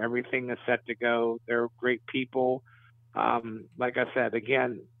there, everything is set to go. They're great people. Like I said,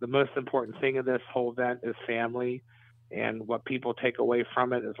 again, the most important thing of this whole event is family, and what people take away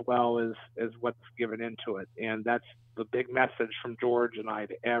from it as well is what's given into it. And that's the big message from George and I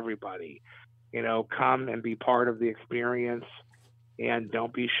to everybody. Come and be part of the experience. And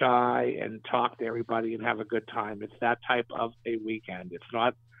don't be shy and talk to everybody and have a good time. It's that type of a weekend. It's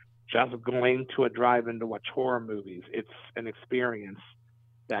not just going to a drive-in to watch horror movies. It's an experience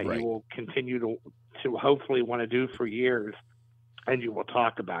that you will continue to hopefully want to do for years, and you will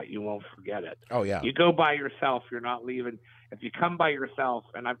talk about. You won't forget it. Oh, yeah. You go by yourself, you're not leaving. If you come by yourself,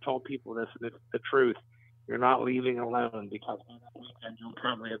 and I've told people this, and it's the truth, you're not leaving alone, because on that weekend you'll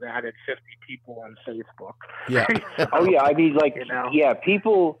probably have added 50 people on Facebook. Yeah. So, I mean,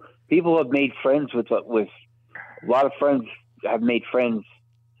 people have made friends with a lot of friends have made friends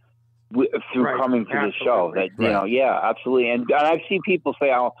through coming to the show. That absolutely. And I've seen people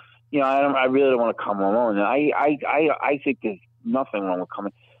say, "Oh, I really don't want to come alone." And I think there's nothing wrong with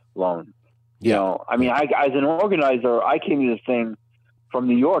coming alone. I mean, as an organizer, I came to this thing from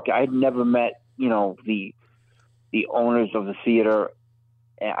New York. I had never met the owners of the theater,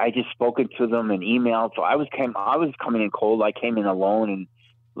 and I just spoken to them and emailed. So I was coming in cold. I came in alone,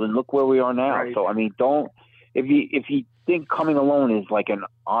 and look where we are now. Right. So I mean, if you think coming alone is like an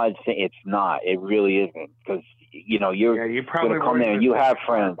odd thing, it's not. It really isn't, because you probably going to come there and you have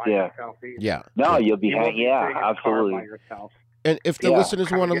friends. No, you'll be absolutely. By yourself. And if the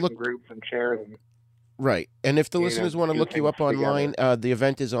listeners want to look groups and chairs and. Right, and if the listeners want to look you up online, the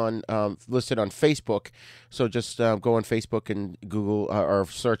event is listed on Facebook. So just go on Facebook and Google or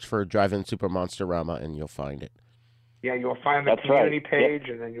search for Drive-In Super Monster-Rama, and you'll find it. Yeah, you'll find the community page,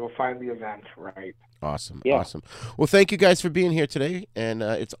 and then you'll find the event. Right. Awesome, awesome. Well, thank you guys for being here today, and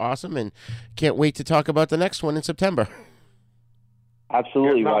it's awesome, and can't wait to talk about the next one in September.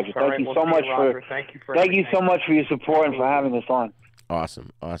 Absolutely, Roger. Thank you so much thank you so much for your support and for having us on.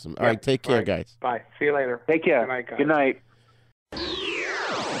 Awesome. All right, take care, guys. Bye. See you later. Take care. Good night, guys. Good night.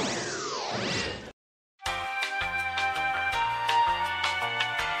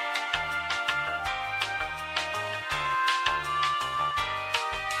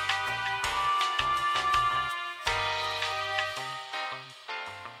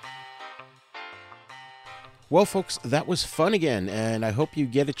 Well, folks, that was fun again, and I hope you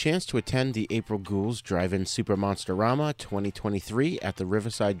get a chance to attend the April Ghouls Drive-In Super Monster-Rama 2023 at the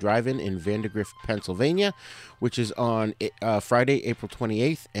Riverside Drive-In in Vandergrift, Pennsylvania, which is on Friday, April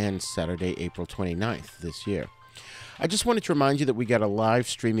 28th and Saturday, April 29th this year. I just wanted to remind you that we got a live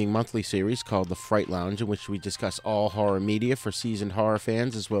streaming monthly series called The Fright Lounge, in which we discuss all horror media for seasoned horror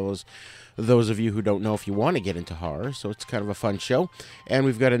fans, as well as those of you who don't know if you want to get into horror, so it's kind of a fun show. And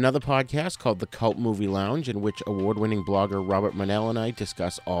we've got another podcast called The Cult Movie Lounge, in which award-winning blogger Robert Monell and I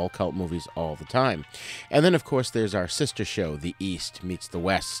discuss all cult movies all the time. And then, of course, there's our sister show, The East Meets the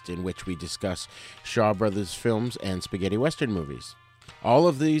West, in which we discuss Shaw Brothers films and spaghetti western movies. All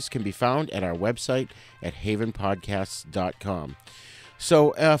of these can be found at our website at havenpodcasts.com.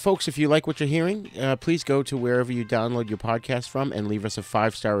 So, folks, if you like what you're hearing, please go to wherever you download your podcast from and leave us a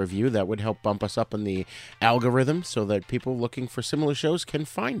 5-star review. That would help bump us up in the algorithm so that people looking for similar shows can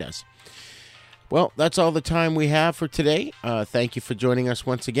find us. Well, that's all the time we have for today. Thank you for joining us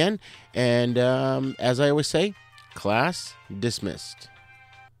once again. And as I always say, class dismissed.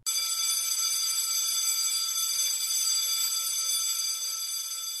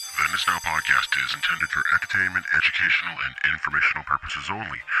 Then Is Now podcast is intended for entertainment, educational, and informational purposes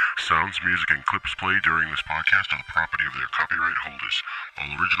only. Sounds, music, and clips played during this podcast are the property of their copyright holders. All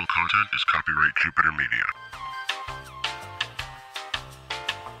original content is copyright Jupiter Media.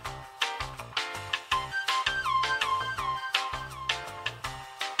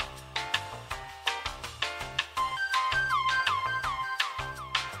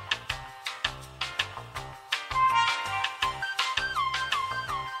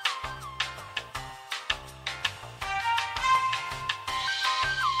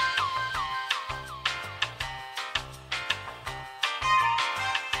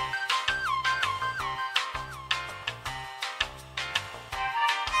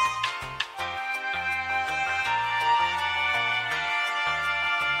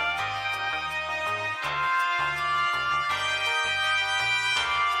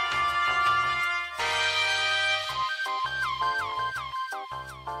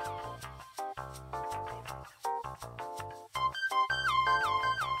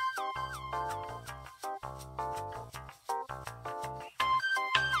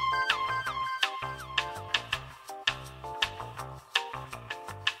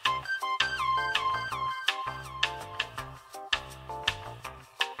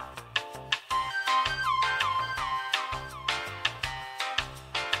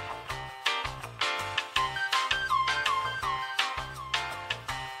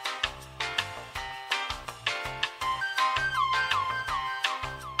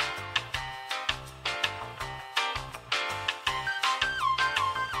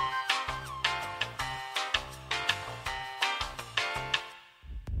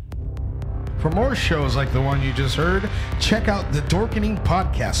 For more shows like the one you just heard, check out the Dorkening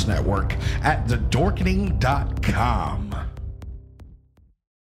Podcast Network at thedorkening.com.